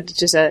 so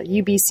just a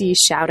UBC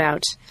shout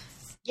out.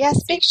 Yes,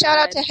 big shout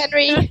out to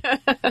Henry.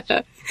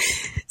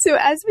 So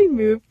as we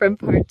move from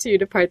part 2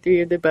 to part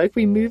 3 of the book,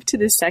 we move to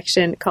this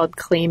section called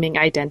Claiming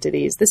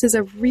Identities. This is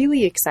a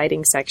really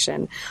exciting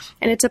section,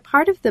 and it's a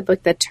part of the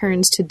book that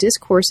turns to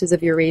discourses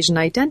of Eurasian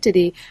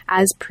identity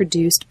as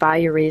produced by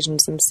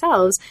Eurasians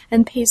themselves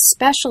and pays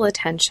special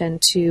attention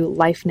to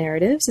life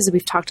narratives, as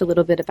we've talked a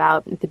little bit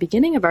about at the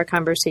beginning of our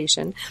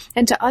conversation,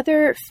 and to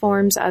other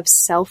forms of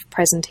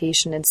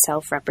self-presentation and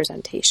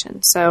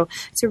self-representation. So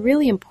it's a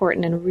really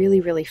important and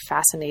really, really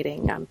fascinating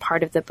fascinating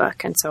part of the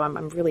book. And so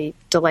I'm really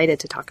delighted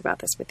to talk about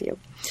this with you.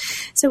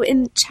 So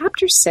in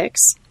chapter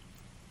 6,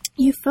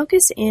 you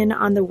focus in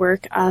on the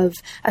work of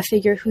a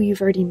figure who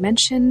you've already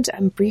mentioned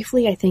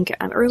briefly, I think,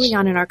 early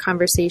on in our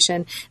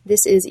conversation.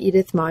 This is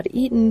Edith Maud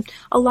Eaton,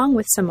 along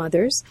with some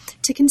others,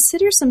 to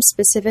consider some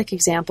specific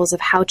examples of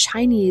how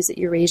Chinese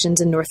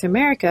Eurasians in North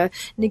America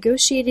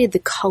negotiated the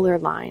color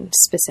line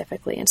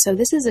specifically. And so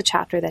this is a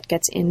chapter that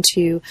gets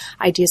into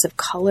ideas of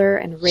color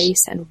and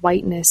race and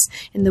whiteness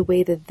in the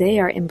way that they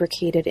are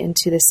imbricated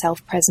into the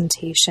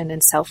self-presentation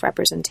and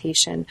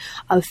self-representation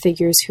of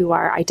figures who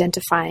are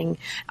identified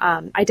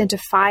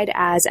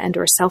as and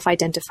or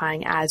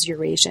self-identifying as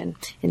Eurasian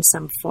in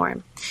some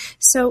form.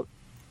 So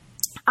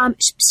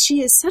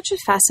she is such a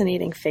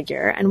fascinating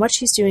figure, and what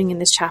she's doing in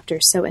this chapter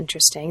is so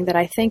interesting that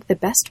I think the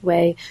best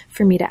way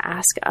for me to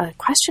ask a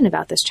question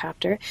about this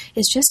chapter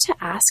is just to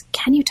ask,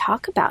 can you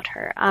talk about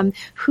her?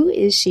 Who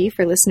is she,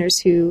 for listeners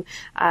who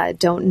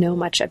don't know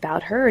much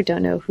about her or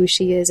don't know who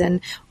she is,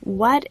 and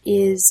what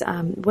is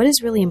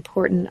really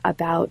important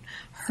about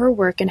her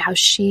work and how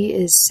she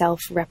is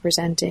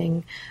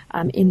self-representing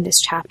in this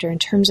chapter in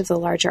terms of the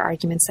larger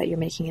arguments that you're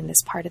making in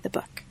this part of the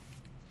book?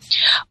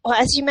 Well,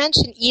 as you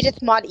mentioned,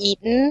 Edith Maud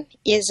Eaton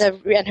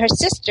and her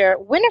sister,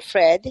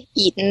 Winifred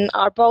Eaton,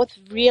 are both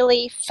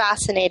really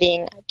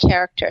fascinating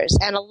characters,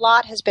 and a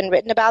lot has been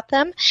written about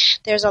them.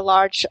 There's a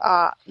large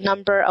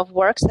number of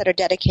works that are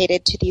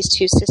dedicated to these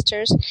two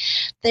sisters.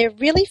 The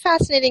really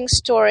fascinating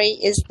story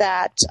is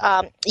that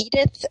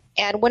Edith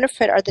and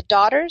Winifred are the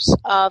daughters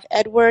of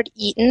Edward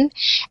Eaton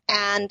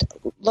and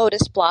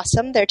Lotus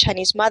Blossom, their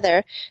Chinese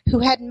mother, who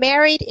had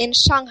married in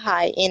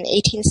Shanghai in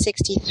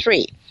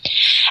 1863.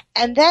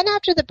 And then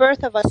after the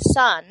birth of a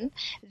son,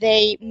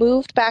 they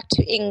moved back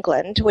to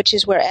England, which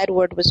is where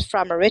Edward was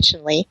from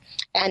originally,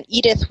 and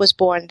Edith was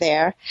born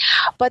there.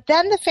 But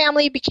then the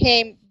family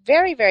became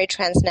very, very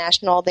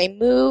transnational. They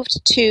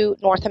moved to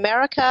North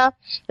America,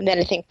 and then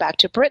I think back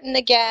to Britain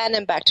again,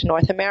 and back to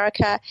North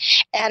America,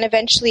 and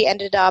eventually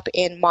ended up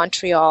in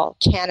Montreal,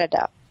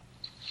 Canada.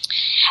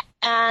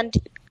 And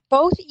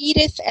both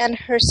Edith and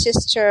her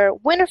sister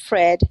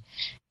Winifred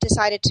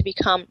decided to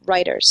become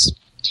writers.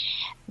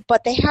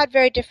 But they had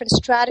very different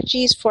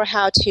strategies for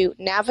how to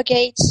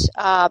navigate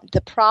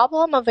the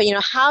problem of,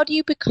 how do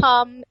you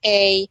become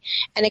an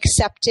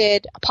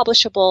accepted,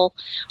 publishable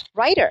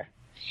writer?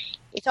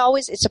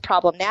 It's a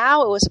problem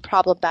now. It was a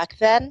problem back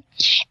then.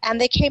 And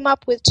they came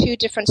up with two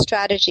different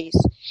strategies.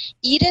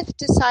 Edith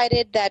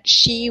decided that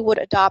she would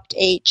adopt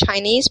a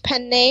Chinese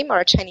pen name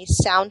or a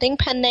Chinese-sounding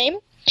pen name,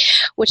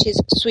 which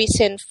is Sui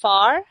Sin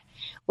Far,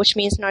 which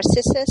means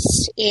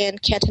Narcissus in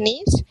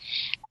Cantonese.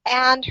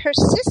 And her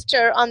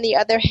sister, on the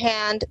other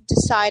hand,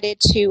 decided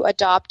to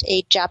adopt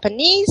a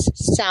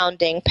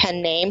Japanese-sounding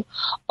pen name,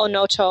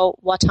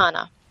 Onoto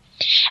Watana.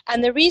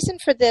 And the reason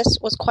for this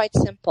was quite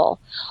simple,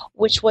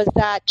 which was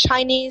that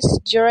Chinese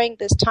during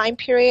this time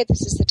period,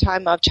 this is the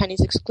time of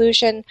Chinese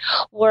exclusion,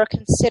 were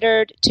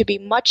considered to be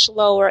much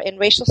lower in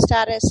racial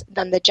status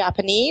than the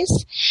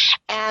Japanese.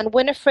 And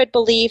Winifred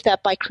believed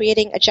that by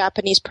creating a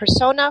Japanese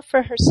persona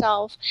for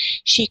herself,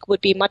 she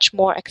would be much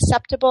more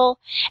acceptable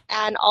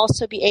and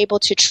also be able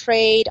to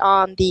trade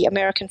on the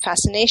American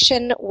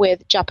fascination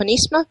with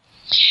Japanisme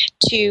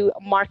to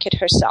market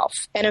herself.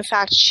 And in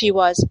fact, she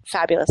was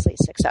fabulously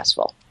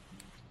successful.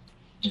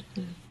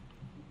 Mm-hmm.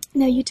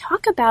 Now, you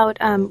talk about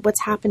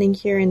what's happening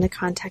here in the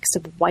context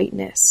of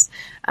whiteness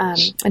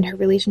and her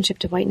relationship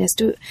to whiteness.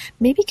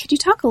 Maybe could you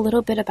talk a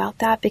little bit about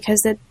that?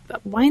 Because it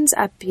winds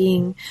up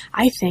being,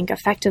 I think,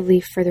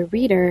 effectively for the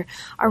reader,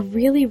 a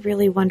really,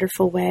 really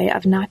wonderful way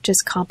of not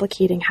just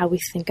complicating how we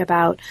think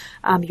about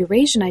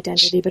Eurasian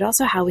identity, but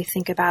also how we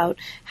think about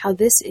how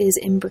this is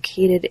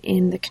imbricated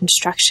in the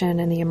construction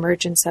and the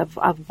emergence of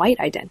white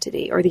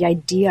identity, or the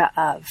idea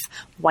of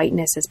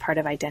whiteness as part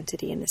of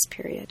identity in this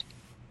period.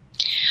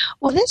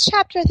 Well, this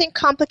chapter, I think,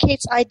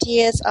 complicates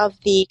ideas of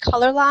the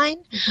color line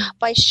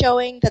by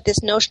showing that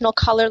this notional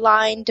color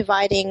line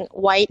dividing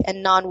white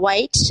and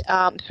non-white,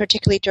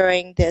 particularly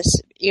during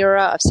this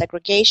era of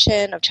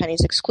segregation, of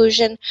Chinese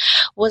exclusion,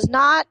 was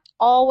not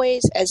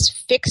always as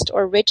fixed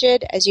or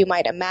rigid as you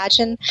might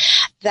imagine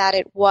that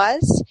it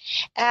was.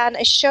 And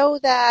I show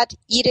that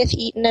Edith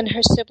Eaton and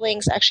her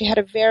siblings actually had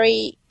a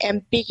very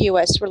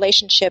ambiguous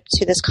relationship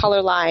to this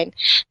color line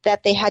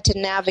that they had to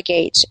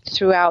navigate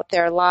throughout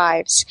their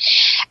lives.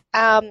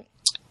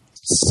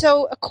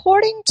 So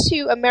according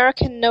to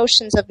American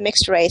notions of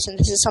mixed race, and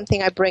this is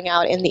something I bring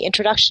out in the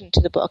introduction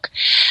to the book,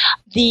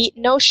 the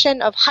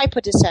notion of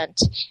hypodescent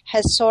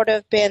has sort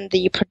of been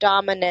the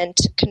predominant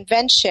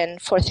convention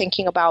for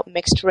thinking about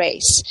mixed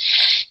race.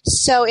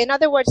 So in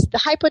other words, the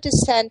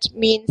hypodescent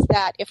means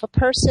that if a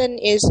person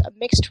is a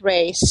mixed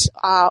race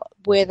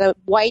with a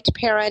white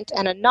parent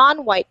and a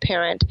non-white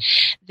parent,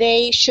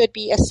 they should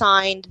be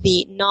assigned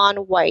the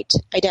non-white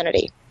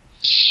identity.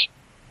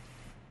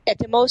 At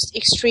the most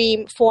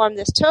extreme form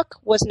this took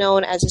was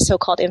known as the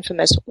so-called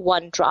infamous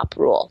one-drop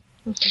rule.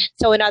 Mm-hmm.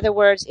 So in other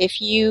words,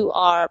 if you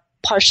are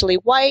partially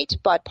white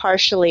but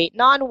partially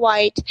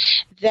non-white,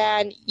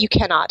 then you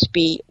cannot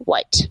be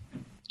white.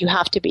 you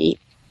have to be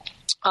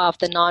of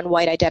the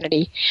non-white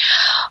identity.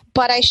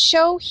 But I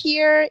show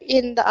here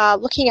in the,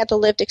 looking at the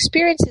lived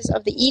experiences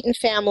of the Eaton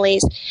family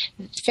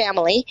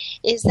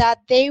is that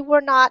they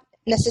were not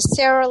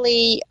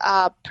necessarily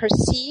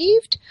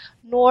perceived,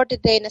 nor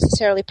did they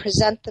necessarily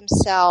present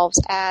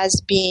themselves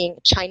as being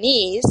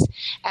Chinese,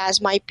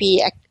 as might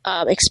be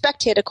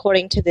expected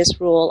according to this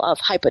rule of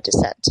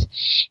hypodescent.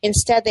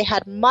 Instead, they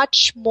had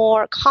much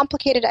more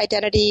complicated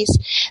identities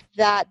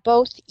that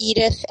both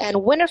Edith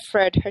and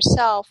Winifred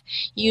herself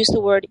used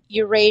the word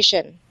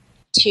Eurasian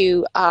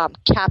to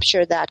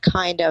capture that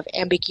kind of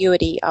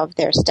ambiguity of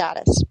their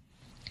status.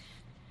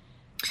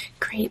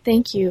 Great,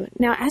 thank you.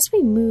 Now, as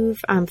we move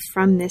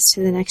from this to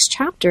the next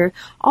chapter,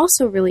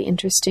 also really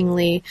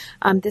interestingly,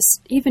 this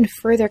even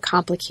further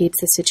complicates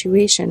the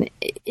situation.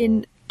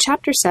 In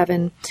Chapter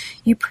 7,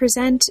 you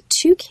present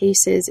two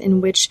cases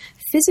in which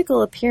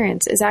physical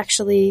appearance is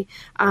actually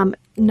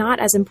not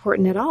as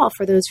important at all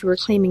for those who are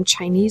claiming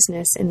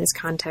Chineseness in this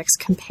context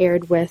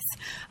compared with,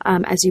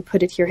 as you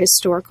put it here,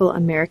 historical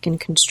American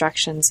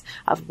constructions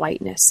of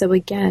whiteness. So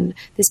again,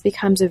 this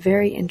becomes a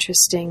very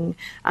interesting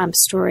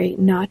story,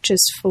 not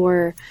just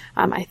for,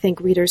 I think,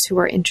 readers who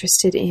are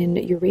interested in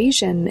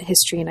Eurasian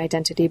history and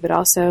identity, but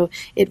also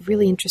it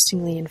really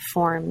interestingly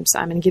informs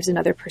and gives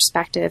another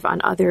perspective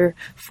on other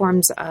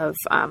forms of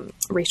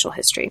racial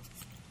history.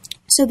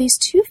 So these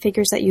two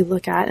figures that you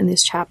look at in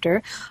this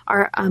chapter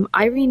are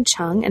Irene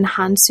Chung and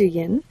Han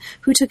Suyin,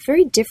 who took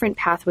very different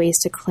pathways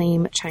to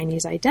claim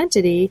Chinese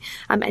identity,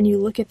 and you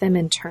look at them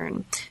in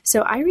turn.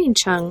 So Irene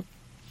Chung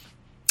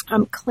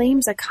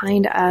claims a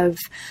kind of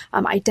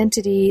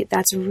identity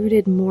that's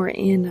rooted more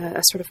in a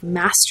sort of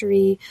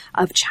mastery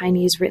of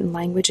Chinese written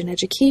language and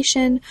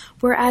education,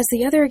 whereas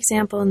the other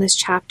example in this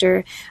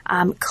chapter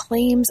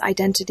claims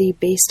identity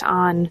based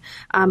on,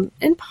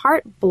 in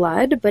part,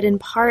 blood, but in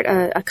part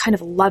a kind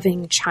of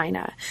loving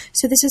China.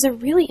 So this is a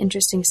really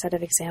interesting set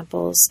of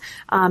examples.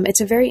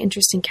 It's a very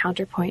interesting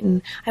counterpoint,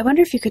 and I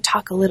wonder if you could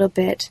talk a little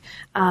bit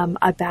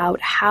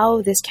about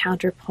how this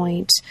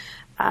counterpoint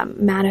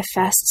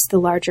manifests the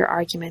larger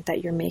argument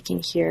that you're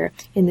making here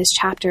in this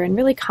chapter and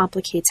really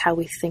complicates how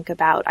we think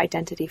about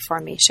identity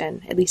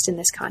formation, at least in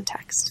this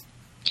context.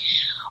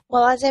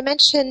 Well, as I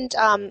mentioned,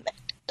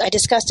 I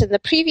discussed in the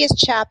previous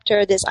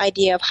chapter this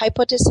idea of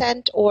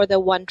hypodescent or the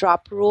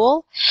one-drop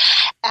rule.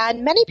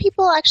 And many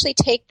people actually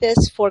take this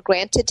for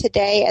granted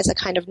today as a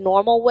kind of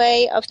normal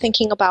way of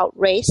thinking about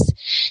race.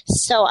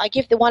 So I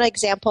give the one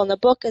example in the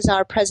book is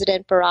our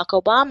President Barack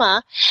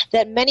Obama,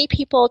 that many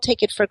people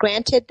take it for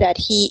granted that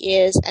he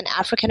is an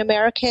African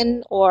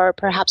American or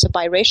perhaps a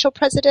biracial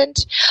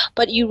president,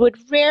 but you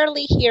would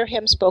rarely hear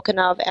him spoken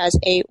of as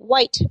a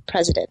white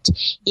president,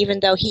 even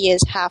though he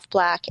is half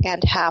black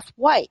and half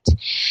white.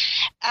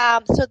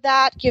 So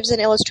that gives an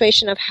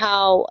illustration of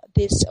how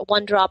this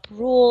one-drop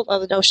rule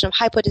of the notion of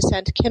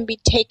hypodescent can be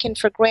taken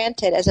for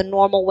granted as a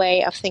normal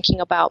way of thinking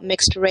about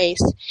mixed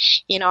race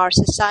in our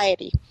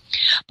society.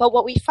 But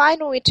what we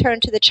find when we turn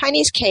to the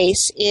Chinese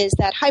case is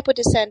that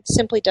hypodescent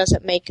simply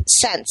doesn't make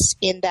sense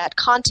in that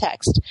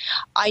context.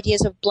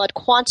 Ideas of blood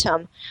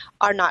quantum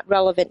are not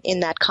relevant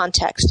in that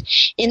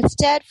context.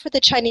 Instead, for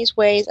the Chinese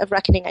ways of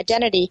reckoning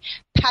identity,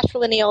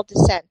 patrilineal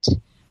descent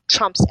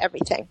trumps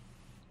everything.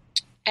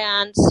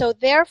 And so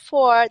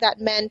therefore, that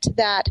meant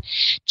that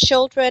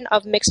children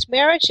of mixed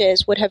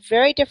marriages would have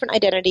very different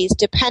identities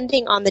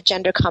depending on the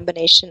gender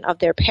combination of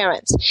their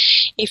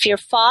parents. If your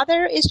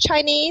father is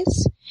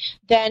Chinese,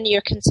 then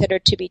you're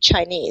considered to be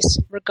Chinese,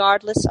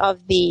 regardless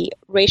of the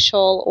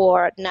racial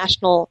or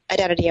national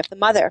identity of the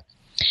mother.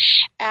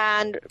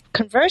 And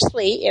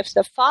conversely, if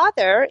the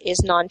father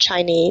is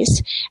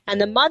non-Chinese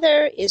and the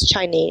mother is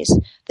Chinese,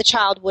 the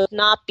child will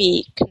not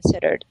be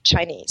considered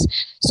Chinese.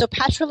 So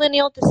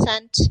patrilineal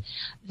descent,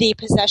 the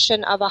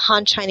possession of a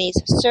Han Chinese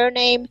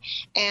surname,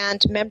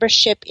 and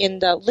membership in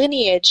the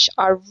lineage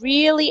are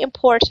really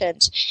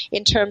important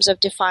in terms of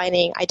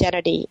defining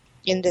identity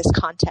in this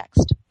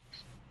context.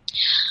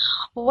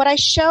 What I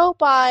show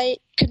by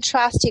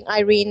contrasting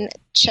Irene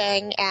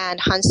Chung and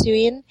Han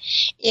Suyin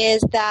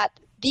is that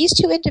these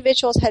two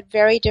individuals had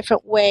very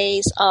different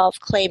ways of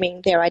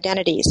claiming their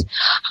identities.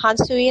 Han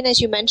Suyin, as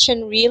you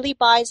mentioned, really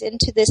buys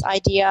into this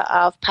idea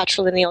of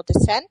patrilineal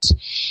descent.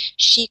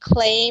 She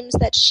claims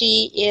that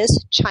she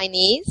is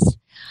Chinese,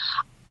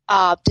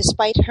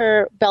 despite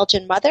her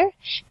Belgian mother,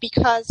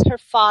 because her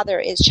father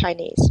is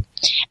Chinese.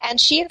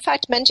 And she, in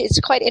fact, it's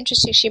quite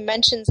interesting, she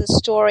mentions a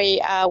story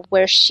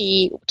where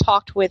she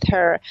talked with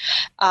her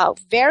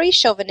very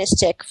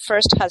chauvinistic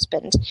first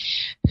husband,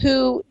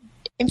 who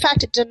in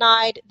fact,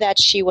 denied that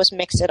she was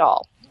mixed at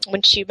all.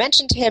 When she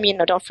mentioned to him,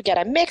 don't forget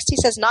I'm mixed, he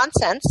says,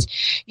 nonsense.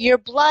 Your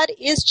blood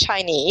is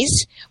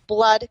Chinese.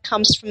 Blood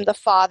comes from the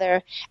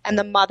father, and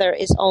the mother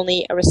is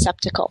only a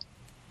receptacle.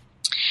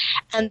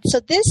 And so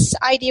this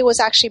idea was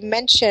actually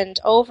mentioned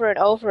over and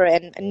over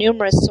in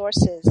numerous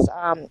sources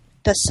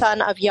the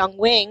son of Young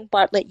Wing,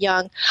 Bartlett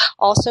Young,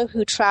 also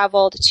who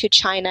traveled to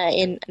China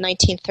in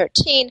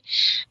 1913,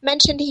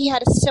 mentioned he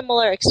had a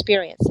similar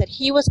experience, that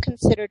he was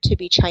considered to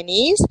be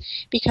Chinese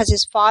because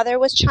his father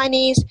was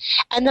Chinese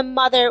and the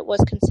mother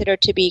was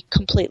considered to be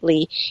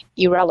completely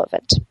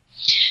irrelevant.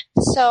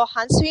 So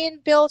Han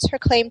Suyin builds her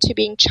claim to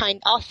being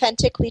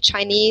authentically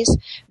Chinese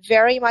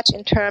very much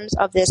in terms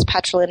of this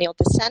patrilineal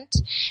descent,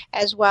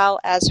 as well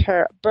as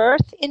her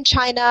birth in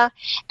China,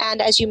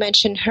 and as you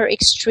mentioned, her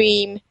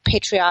extreme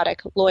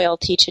patriotic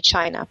loyalty to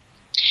China.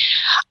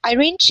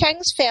 Irene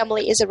Cheng's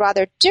family is a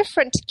rather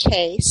different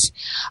case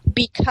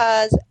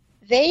because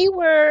they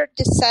were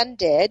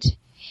descended,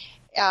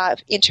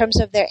 in terms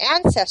of their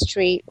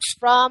ancestry,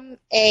 from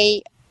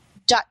a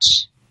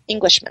Dutch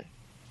Englishman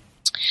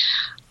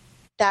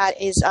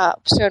that is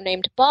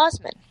surnamed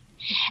Bosman.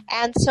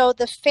 And so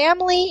the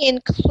family,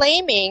 in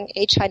claiming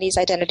a Chinese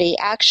identity,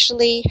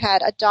 actually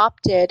had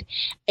adopted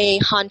a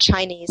Han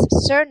Chinese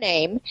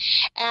surname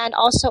and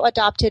also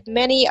adopted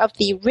many of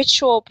the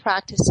ritual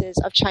practices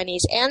of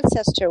Chinese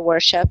ancestor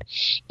worship,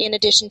 in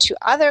addition to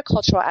other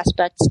cultural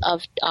aspects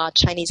of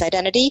Chinese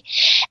identity.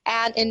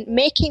 And in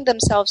making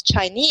themselves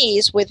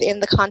Chinese within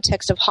the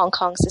context of Hong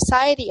Kong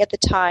society at the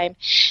time,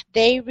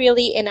 they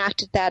really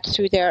enacted that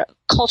through their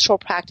cultural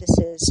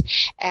practices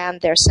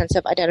and their sense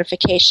of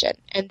identification.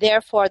 And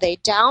therefore, they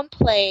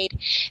downplayed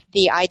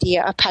the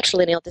idea of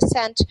patrilineal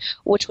descent,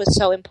 which was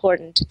so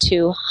important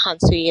to Han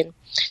Suyin.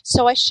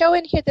 So I show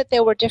in here that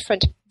there were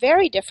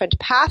very different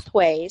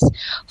pathways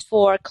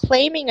for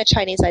claiming a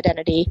Chinese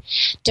identity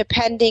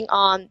depending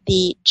on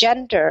the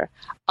gender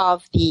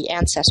of the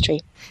ancestry.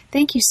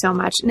 Thank you so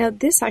much. Now,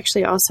 this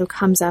actually also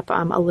comes up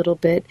a little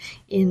bit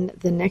in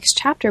the next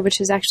chapter,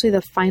 which is actually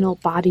the final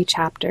body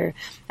chapter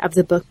of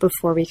the book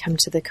before we come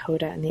to the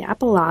coda and the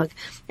epilogue.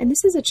 And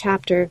this is a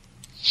chapter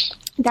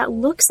that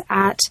looks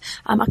at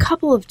a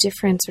couple of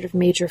different sort of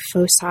major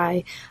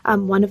foci.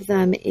 One of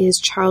them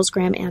is Charles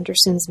Graham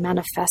Anderson's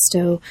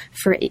Manifesto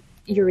for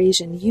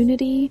Eurasian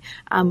Unity,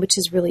 which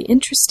is really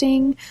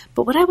interesting.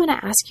 But what I want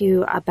to ask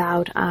you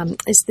about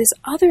is this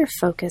other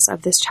focus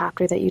of this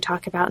chapter that you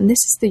talk about, and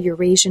this is the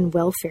Eurasian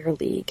Welfare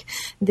League,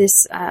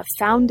 this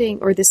founding,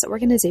 or this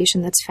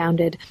organization that's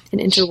founded in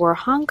interwar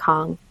Hong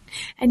Kong.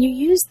 And you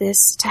use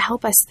this to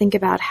help us think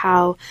about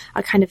how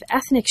a kind of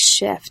ethnic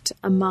shift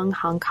among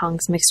Hong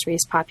Kong's mixed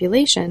race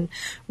population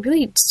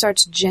really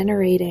starts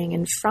generating,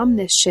 and from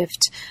this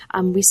shift,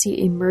 we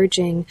see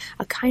emerging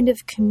a kind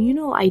of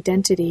communal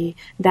identity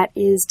that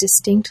is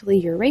distinctly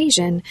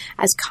Eurasian,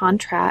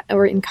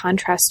 in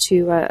contrast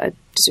to a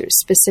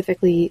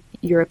specifically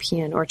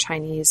European or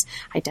Chinese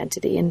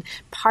identity. And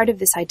part of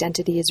this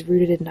identity is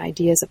rooted in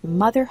ideas of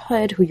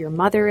motherhood, who your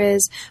mother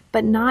is,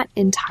 but not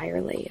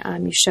entirely.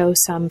 You show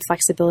some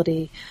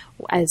flexibility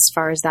as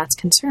far as that's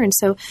concerned.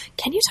 So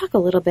can you talk a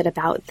little bit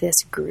about this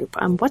group?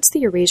 What's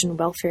the Eurasian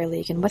Welfare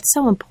League, and what's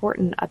so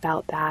important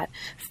about that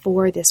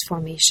for this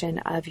formation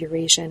of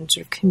Eurasian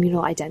sort of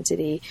communal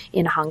identity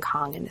in Hong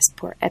Kong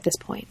at this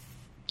point?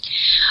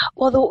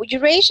 Well, the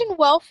Eurasian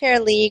Welfare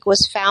League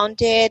was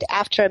founded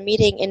after a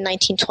meeting in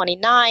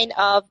 1929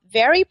 of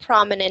very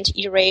prominent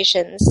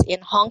Eurasians in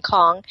Hong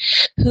Kong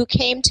who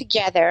came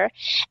together,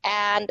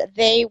 and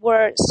they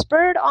were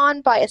spurred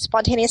on by a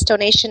spontaneous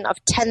donation of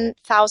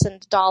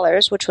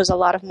 $10,000, which was a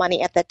lot of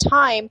money at that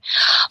time,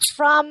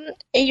 from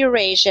a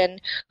Eurasian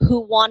who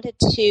wanted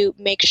to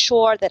make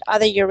sure that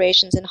other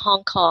Eurasians in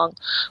Hong Kong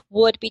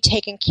would be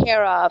taken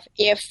care of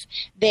if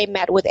they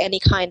met with any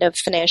kind of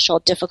financial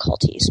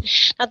difficulties.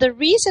 Now, the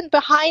reason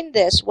behind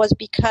this was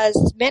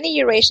because many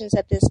Eurasians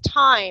at this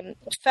time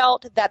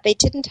felt that they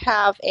didn't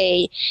have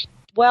a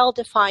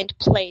well-defined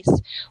place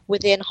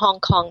within Hong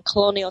Kong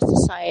colonial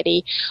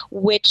society,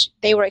 which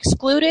they were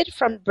excluded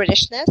from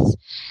Britishness,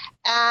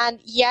 and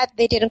yet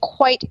they didn't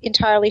quite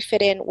entirely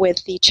fit in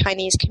with the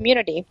Chinese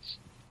community.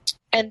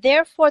 And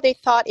therefore, they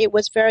thought it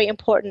was very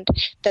important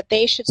that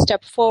they should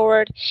step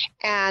forward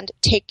and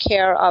take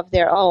care of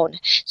their own.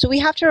 So we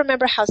have to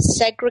remember how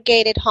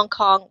segregated Hong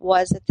Kong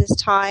was at this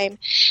time.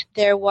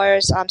 There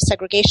was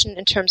segregation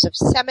in terms of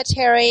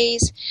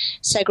cemeteries,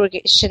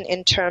 segregation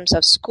in terms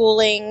of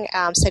schooling,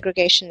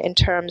 segregation in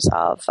terms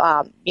of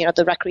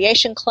the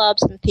recreation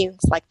clubs and things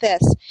like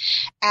this.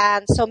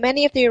 And so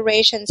many of the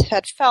Eurasians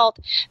had felt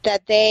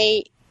that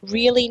they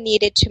really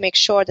needed to make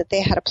sure that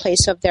they had a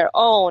place of their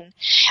own,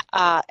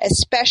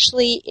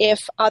 especially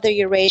if other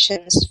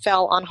Eurasians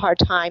fell on hard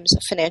times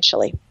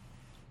financially.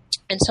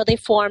 And so they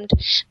formed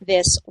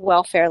this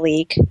Welfare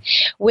League,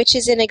 which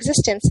is in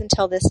existence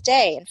until this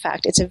day. In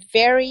fact, it's a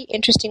very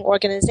interesting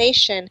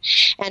organization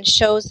and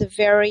shows the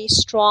very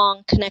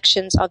strong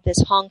connections of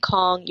this Hong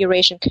Kong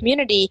Eurasian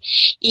community,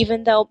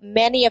 even though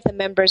many of the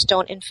members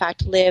don't, in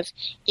fact, live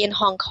in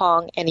Hong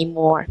Kong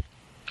anymore.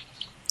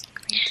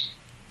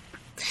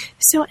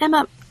 So,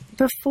 Emma,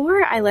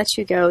 before I let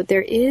you go,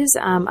 there is,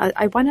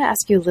 I want to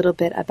ask you a little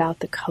bit about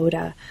the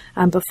coda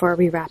before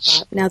we wrap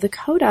up. Now, the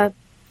coda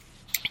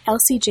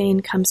Elsie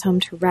Jane Comes Home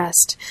to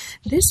Rest.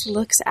 This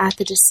looks at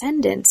the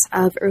descendants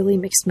of early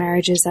mixed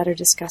marriages that are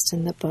discussed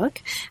in the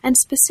book, and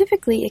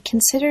specifically it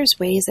considers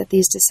ways that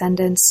these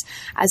descendants,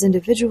 as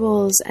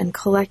individuals and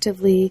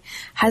collectively,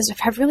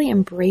 have really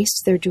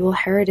embraced their dual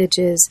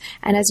heritages,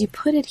 and as you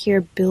put it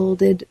here,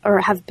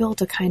 have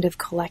built a kind of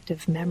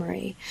collective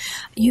memory.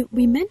 You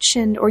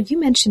mentioned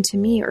to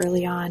me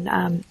early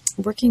on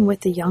working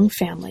with the Young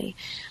family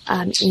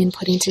in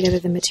putting together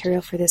the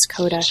material for this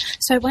coda.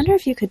 So I wonder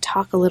if you could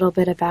talk a little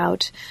bit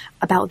about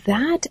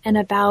that and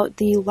about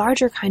the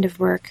larger kind of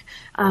work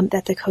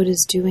that the coda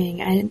is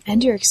doing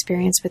and your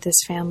experience with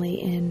this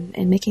family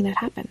in making that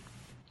happen.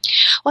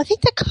 Well, I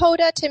think the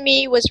coda to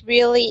me was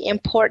really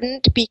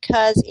important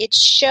because it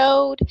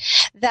showed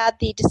that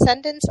the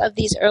descendants of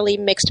these early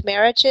mixed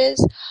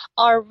marriages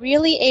are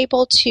really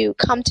able to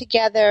come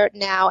together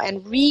now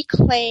and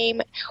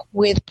reclaim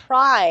with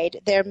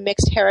pride their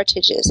mixed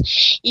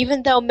heritages,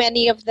 even though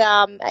many of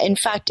them, in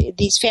fact,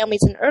 these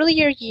families in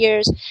earlier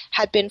years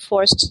had been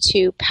forced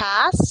to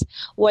pass,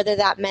 whether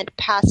that meant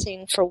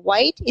passing for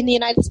white in the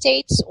United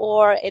States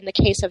or, in the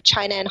case of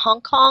China and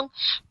Hong Kong,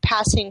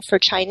 passing for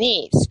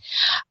Chinese.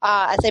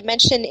 As I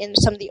mentioned in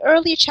some of the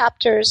early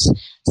chapters,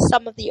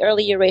 some of the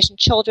early Eurasian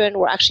children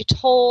were actually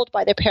told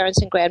by their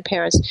parents and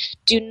grandparents,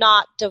 do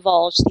not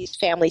divulge these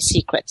family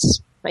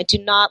secrets. Right? Do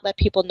not let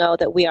people know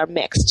that we are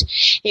mixed.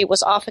 It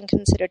was often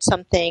considered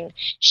something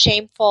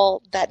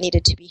shameful that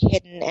needed to be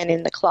hidden and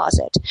in the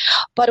closet.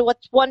 But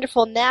what's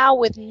wonderful now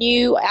with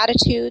new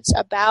attitudes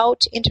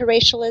about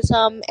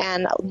interracialism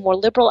and more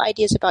liberal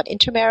ideas about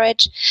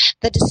intermarriage,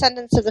 the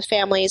descendants of the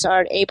families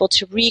are able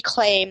to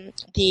reclaim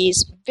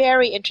these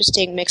very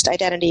interesting mixed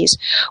identities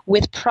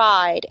with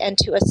pride and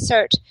to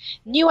assert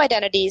new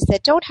identities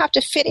that don't have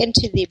to fit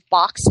into the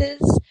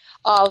boxes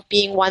of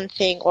being one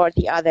thing or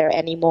the other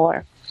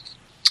anymore.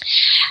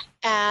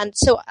 And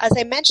so, as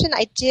I mentioned,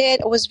 I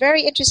was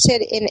very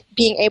interested in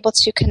being able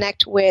to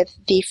connect with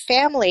the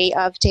family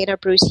of Dana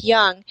Bruce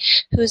Young,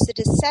 who's the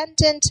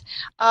descendant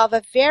of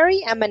a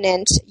very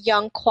eminent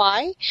Young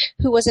Kwai,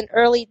 who was an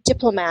early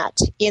diplomat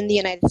in the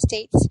United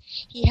States.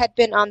 He had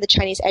been on the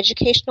Chinese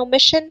educational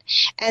mission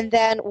and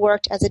then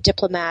worked as a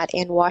diplomat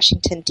in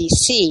Washington,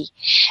 D.C.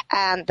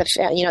 And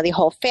the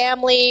whole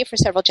family for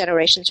several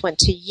generations went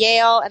to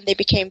Yale, and they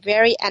became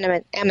very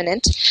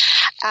eminent.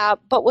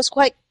 But was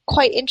quite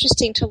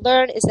interesting to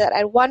learn is that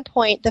at one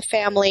point the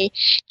family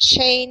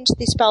changed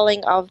the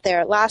spelling of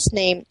their last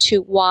name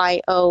to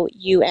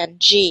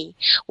Y-O-U-N-G,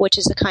 which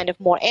is a kind of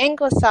more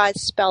anglicized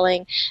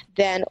spelling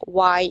than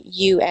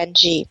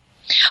Y-U-N-G.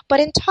 But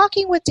in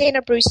talking with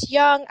Dana Bruce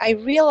Young, I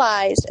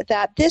realized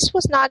that this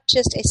was not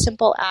just a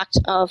simple act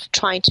of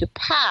trying to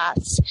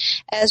pass,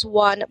 as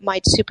one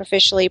might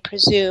superficially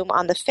presume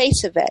on the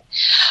face of it,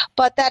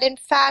 but that in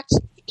fact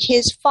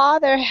his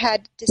father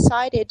had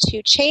decided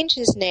to change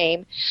his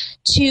name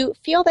to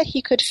feel that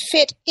he could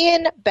fit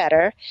in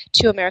better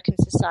to American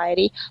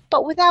society,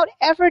 but without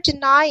ever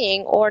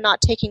denying or not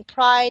taking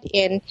pride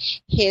in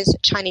his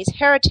Chinese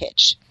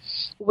heritage,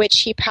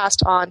 which he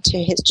passed on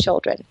to his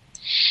children.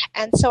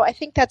 And so I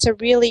think that's a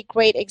really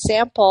great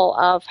example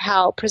of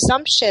how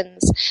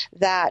presumptions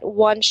that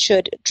one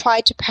should try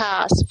to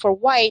pass for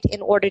white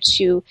in order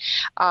to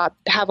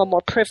have a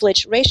more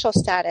privileged racial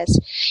status,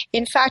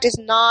 in fact, is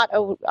not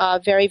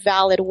a very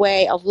valid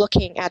way of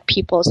looking at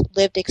people's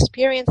lived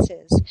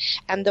experiences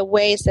and the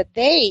ways that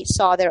they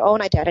saw their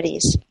own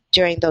identities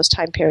during those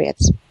time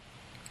periods.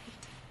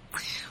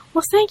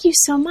 Well, thank you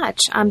so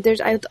much.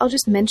 I'll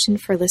just mention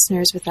for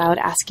listeners without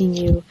asking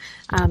you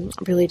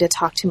really to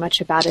talk too much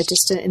about it,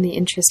 just in the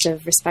interest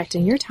of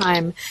respecting your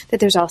time,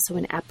 that there's also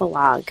an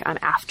epilogue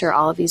after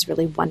all of these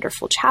really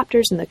wonderful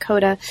chapters in the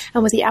coda.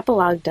 And what the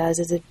epilogue does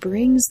is it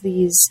brings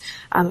these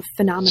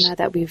phenomena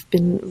that we've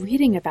been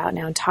reading about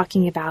now and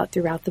talking about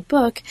throughout the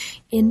book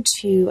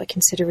into a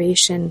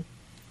consideration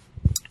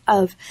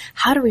of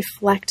how to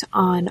reflect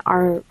on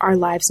our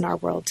lives and our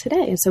world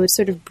today. And so it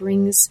sort of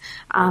brings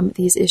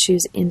these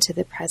issues into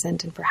the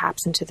present and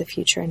perhaps into the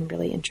future in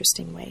really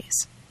interesting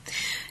ways.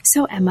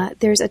 So, Emma,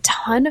 there's a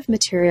ton of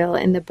material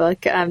in the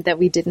book that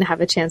we didn't have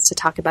a chance to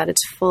talk about.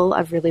 It's full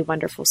of really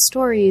wonderful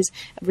stories,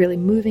 really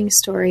moving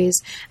stories,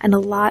 and a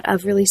lot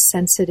of really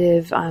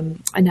sensitive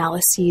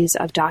analyses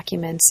of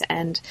documents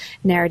and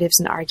narratives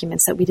and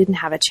arguments that we didn't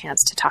have a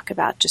chance to talk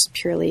about just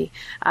purely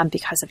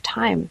because of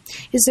time.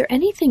 Is there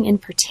anything in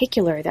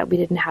particular that we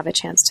didn't have a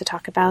chance to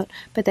talk about,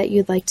 but that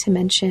you'd like to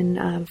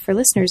mention for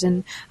listeners,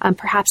 and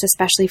perhaps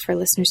especially for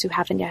listeners who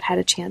haven't yet had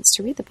a chance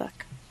to read the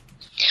book?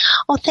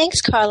 Well,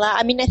 thanks, Carla.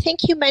 I mean, I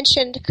think you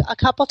mentioned a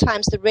couple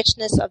times the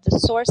richness of the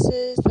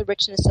sources, the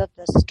richness of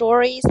the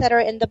stories that are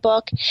in the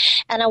book.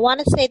 And I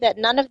want to say that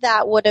none of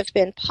that would have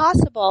been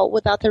possible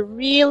without the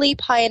really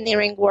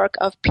pioneering work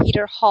of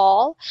Peter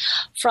Hall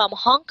from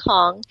Hong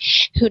Kong,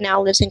 who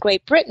now lives in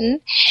Great Britain,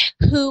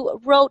 who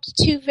wrote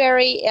two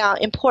very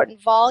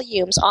important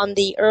volumes on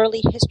the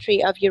early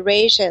history of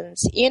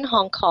Eurasians in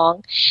Hong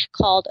Kong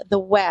called The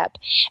Web.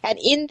 And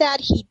in that,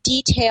 he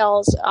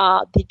details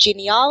the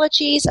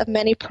genealogies of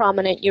many many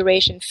prominent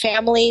Eurasian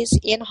families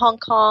in Hong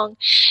Kong,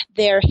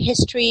 their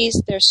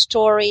histories, their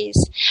stories,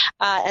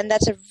 and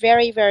that's a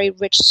very, very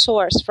rich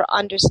source for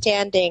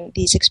understanding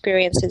these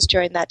experiences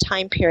during that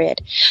time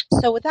period.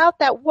 So without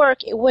that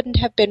work, it wouldn't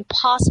have been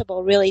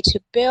possible really to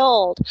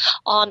build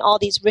on all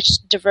these rich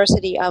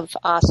diversity of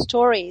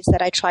stories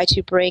that I try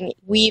to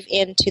weave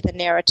into the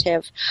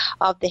narrative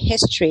of the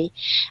history.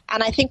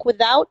 And I think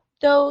without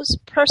those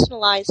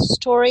personalized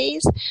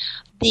stories,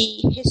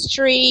 the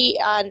history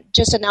and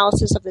just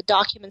analysis of the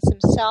documents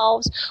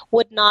themselves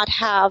would not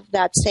have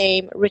that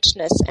same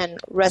richness and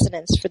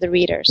resonance for the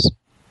readers.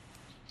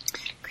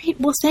 Great.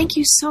 Well, thank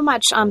you so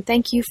much.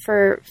 Thank you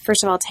for,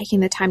 first of all, taking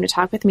the time to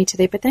talk with me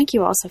today, but thank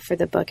you also for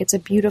the book. It's a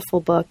beautiful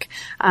book,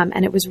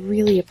 and it was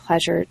really a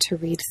pleasure to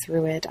read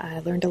through it. I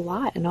learned a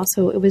lot, and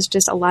also it was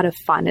just a lot of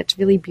fun. It's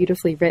really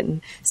beautifully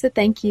written. So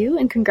thank you,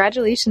 and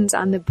congratulations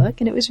on the book,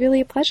 and it was really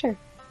a pleasure.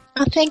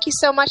 Oh, thank you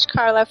so much,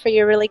 Carla, for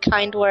your really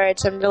kind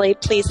words. I'm really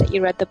pleased that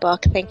you read the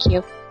book. Thank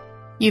you.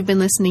 You've been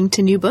listening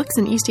to New Books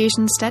in East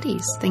Asian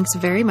Studies. Thanks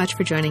very much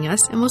for joining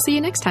us, and we'll see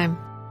you next time.